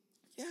Casey.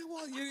 Yeah,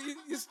 well,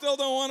 you still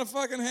don't want to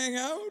fucking hang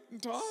out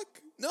and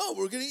talk? No,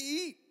 we're going to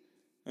eat.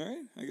 All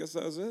right, I guess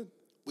that was it.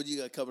 What do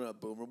you got coming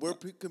up, Boomer? Where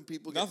can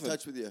people get Nothing. in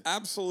touch with you?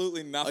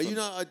 Absolutely Are nothing. you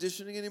not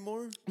auditioning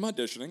anymore? I'm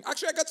auditioning.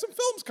 Actually, I got some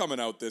films coming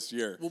out this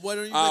year. Well, why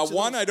don't you mention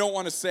one, those? I don't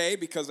want to say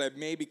because I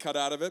may be cut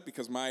out of it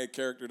because my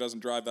character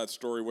doesn't drive that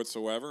story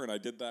whatsoever, and I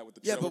did that with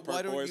the Yeah, Trailer but why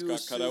Park don't Boys. you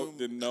Got cut out. assume-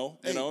 Didn't know.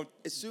 Hey, You know.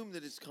 assume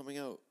that it's coming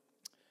out.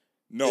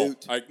 No,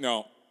 Out.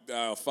 no.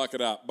 Fuck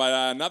it up. But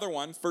another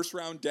one, First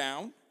Round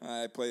Down.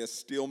 I play a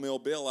steel mill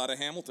Bill out of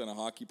Hamilton, a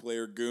hockey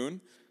player goon.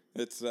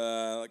 It's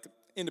like an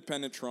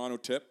independent Toronto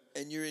tip.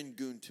 And you're in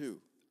Goon 2.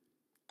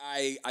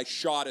 I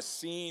shot a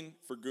scene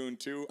for Goon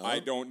 2. I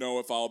don't know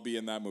if I'll be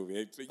in that movie.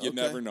 You Okay.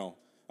 never know.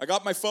 I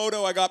got my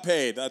photo. I got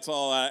paid. That's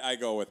all I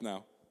go with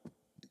now.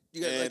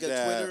 You got like And,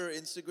 a Twitter or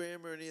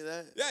Instagram or any of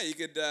that? Yeah, you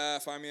could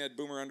find me at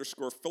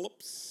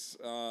Boomer_Phillips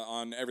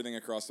on everything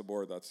across the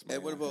board. That's my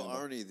And what about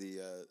handle. Arnie,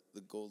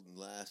 the golden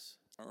lass?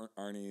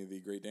 Arnie the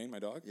Great Dane, my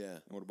dog? Yeah.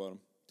 And what about him?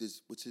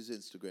 What's his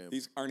Instagram?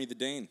 He's Arnie the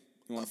Dane.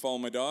 You want to follow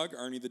my dog?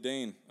 Arnie the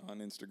Dane on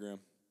Instagram.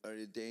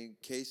 Arnie Dane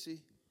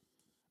Casey?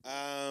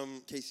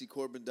 Um,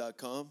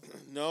 CaseyCorbin.com?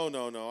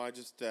 no. I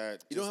just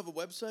You don't have a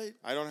website?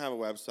 I don't have a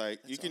website.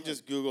 You can all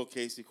just Google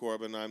Casey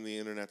Corbin. I'm the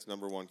internet's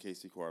 #1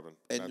 Casey Corbin.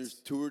 And That's there's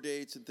tour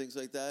dates and things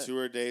like that?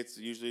 tour dates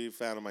usually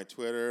found on my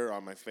Twitter,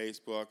 on my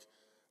Facebook.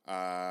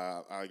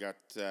 I got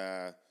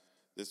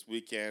this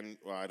weekend.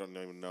 Well, I don't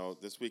even know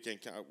this weekend.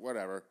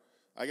 Whatever.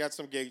 I got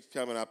some gigs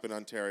coming up in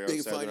Ontario. They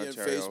can Southern find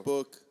you on Ontario.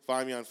 Facebook.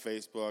 Find me on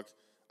Facebook.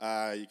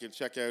 You can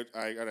check out.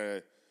 I got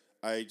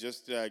I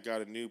just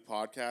got a new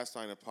podcast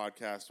on a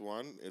podcast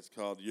one. It's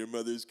called Your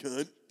Mother's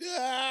Cunt.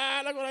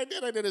 Ah, look what I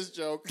did. I did his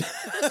joke.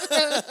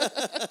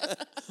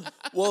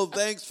 Well,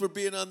 thanks for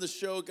being on the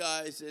show,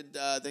 guys, and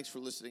thanks for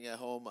listening at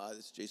home.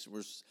 This is Jason.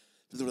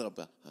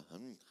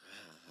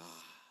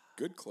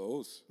 Good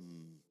close.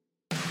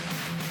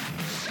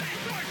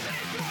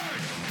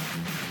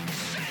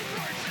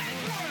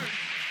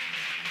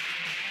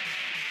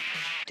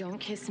 Don't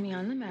kiss me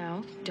on the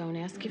mouth. Don't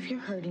ask if you're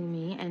hurting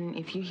me. And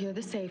if you hear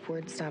the safe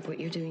word, stop what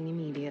you're doing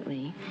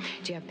immediately.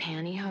 Do you have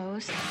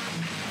pantyhose?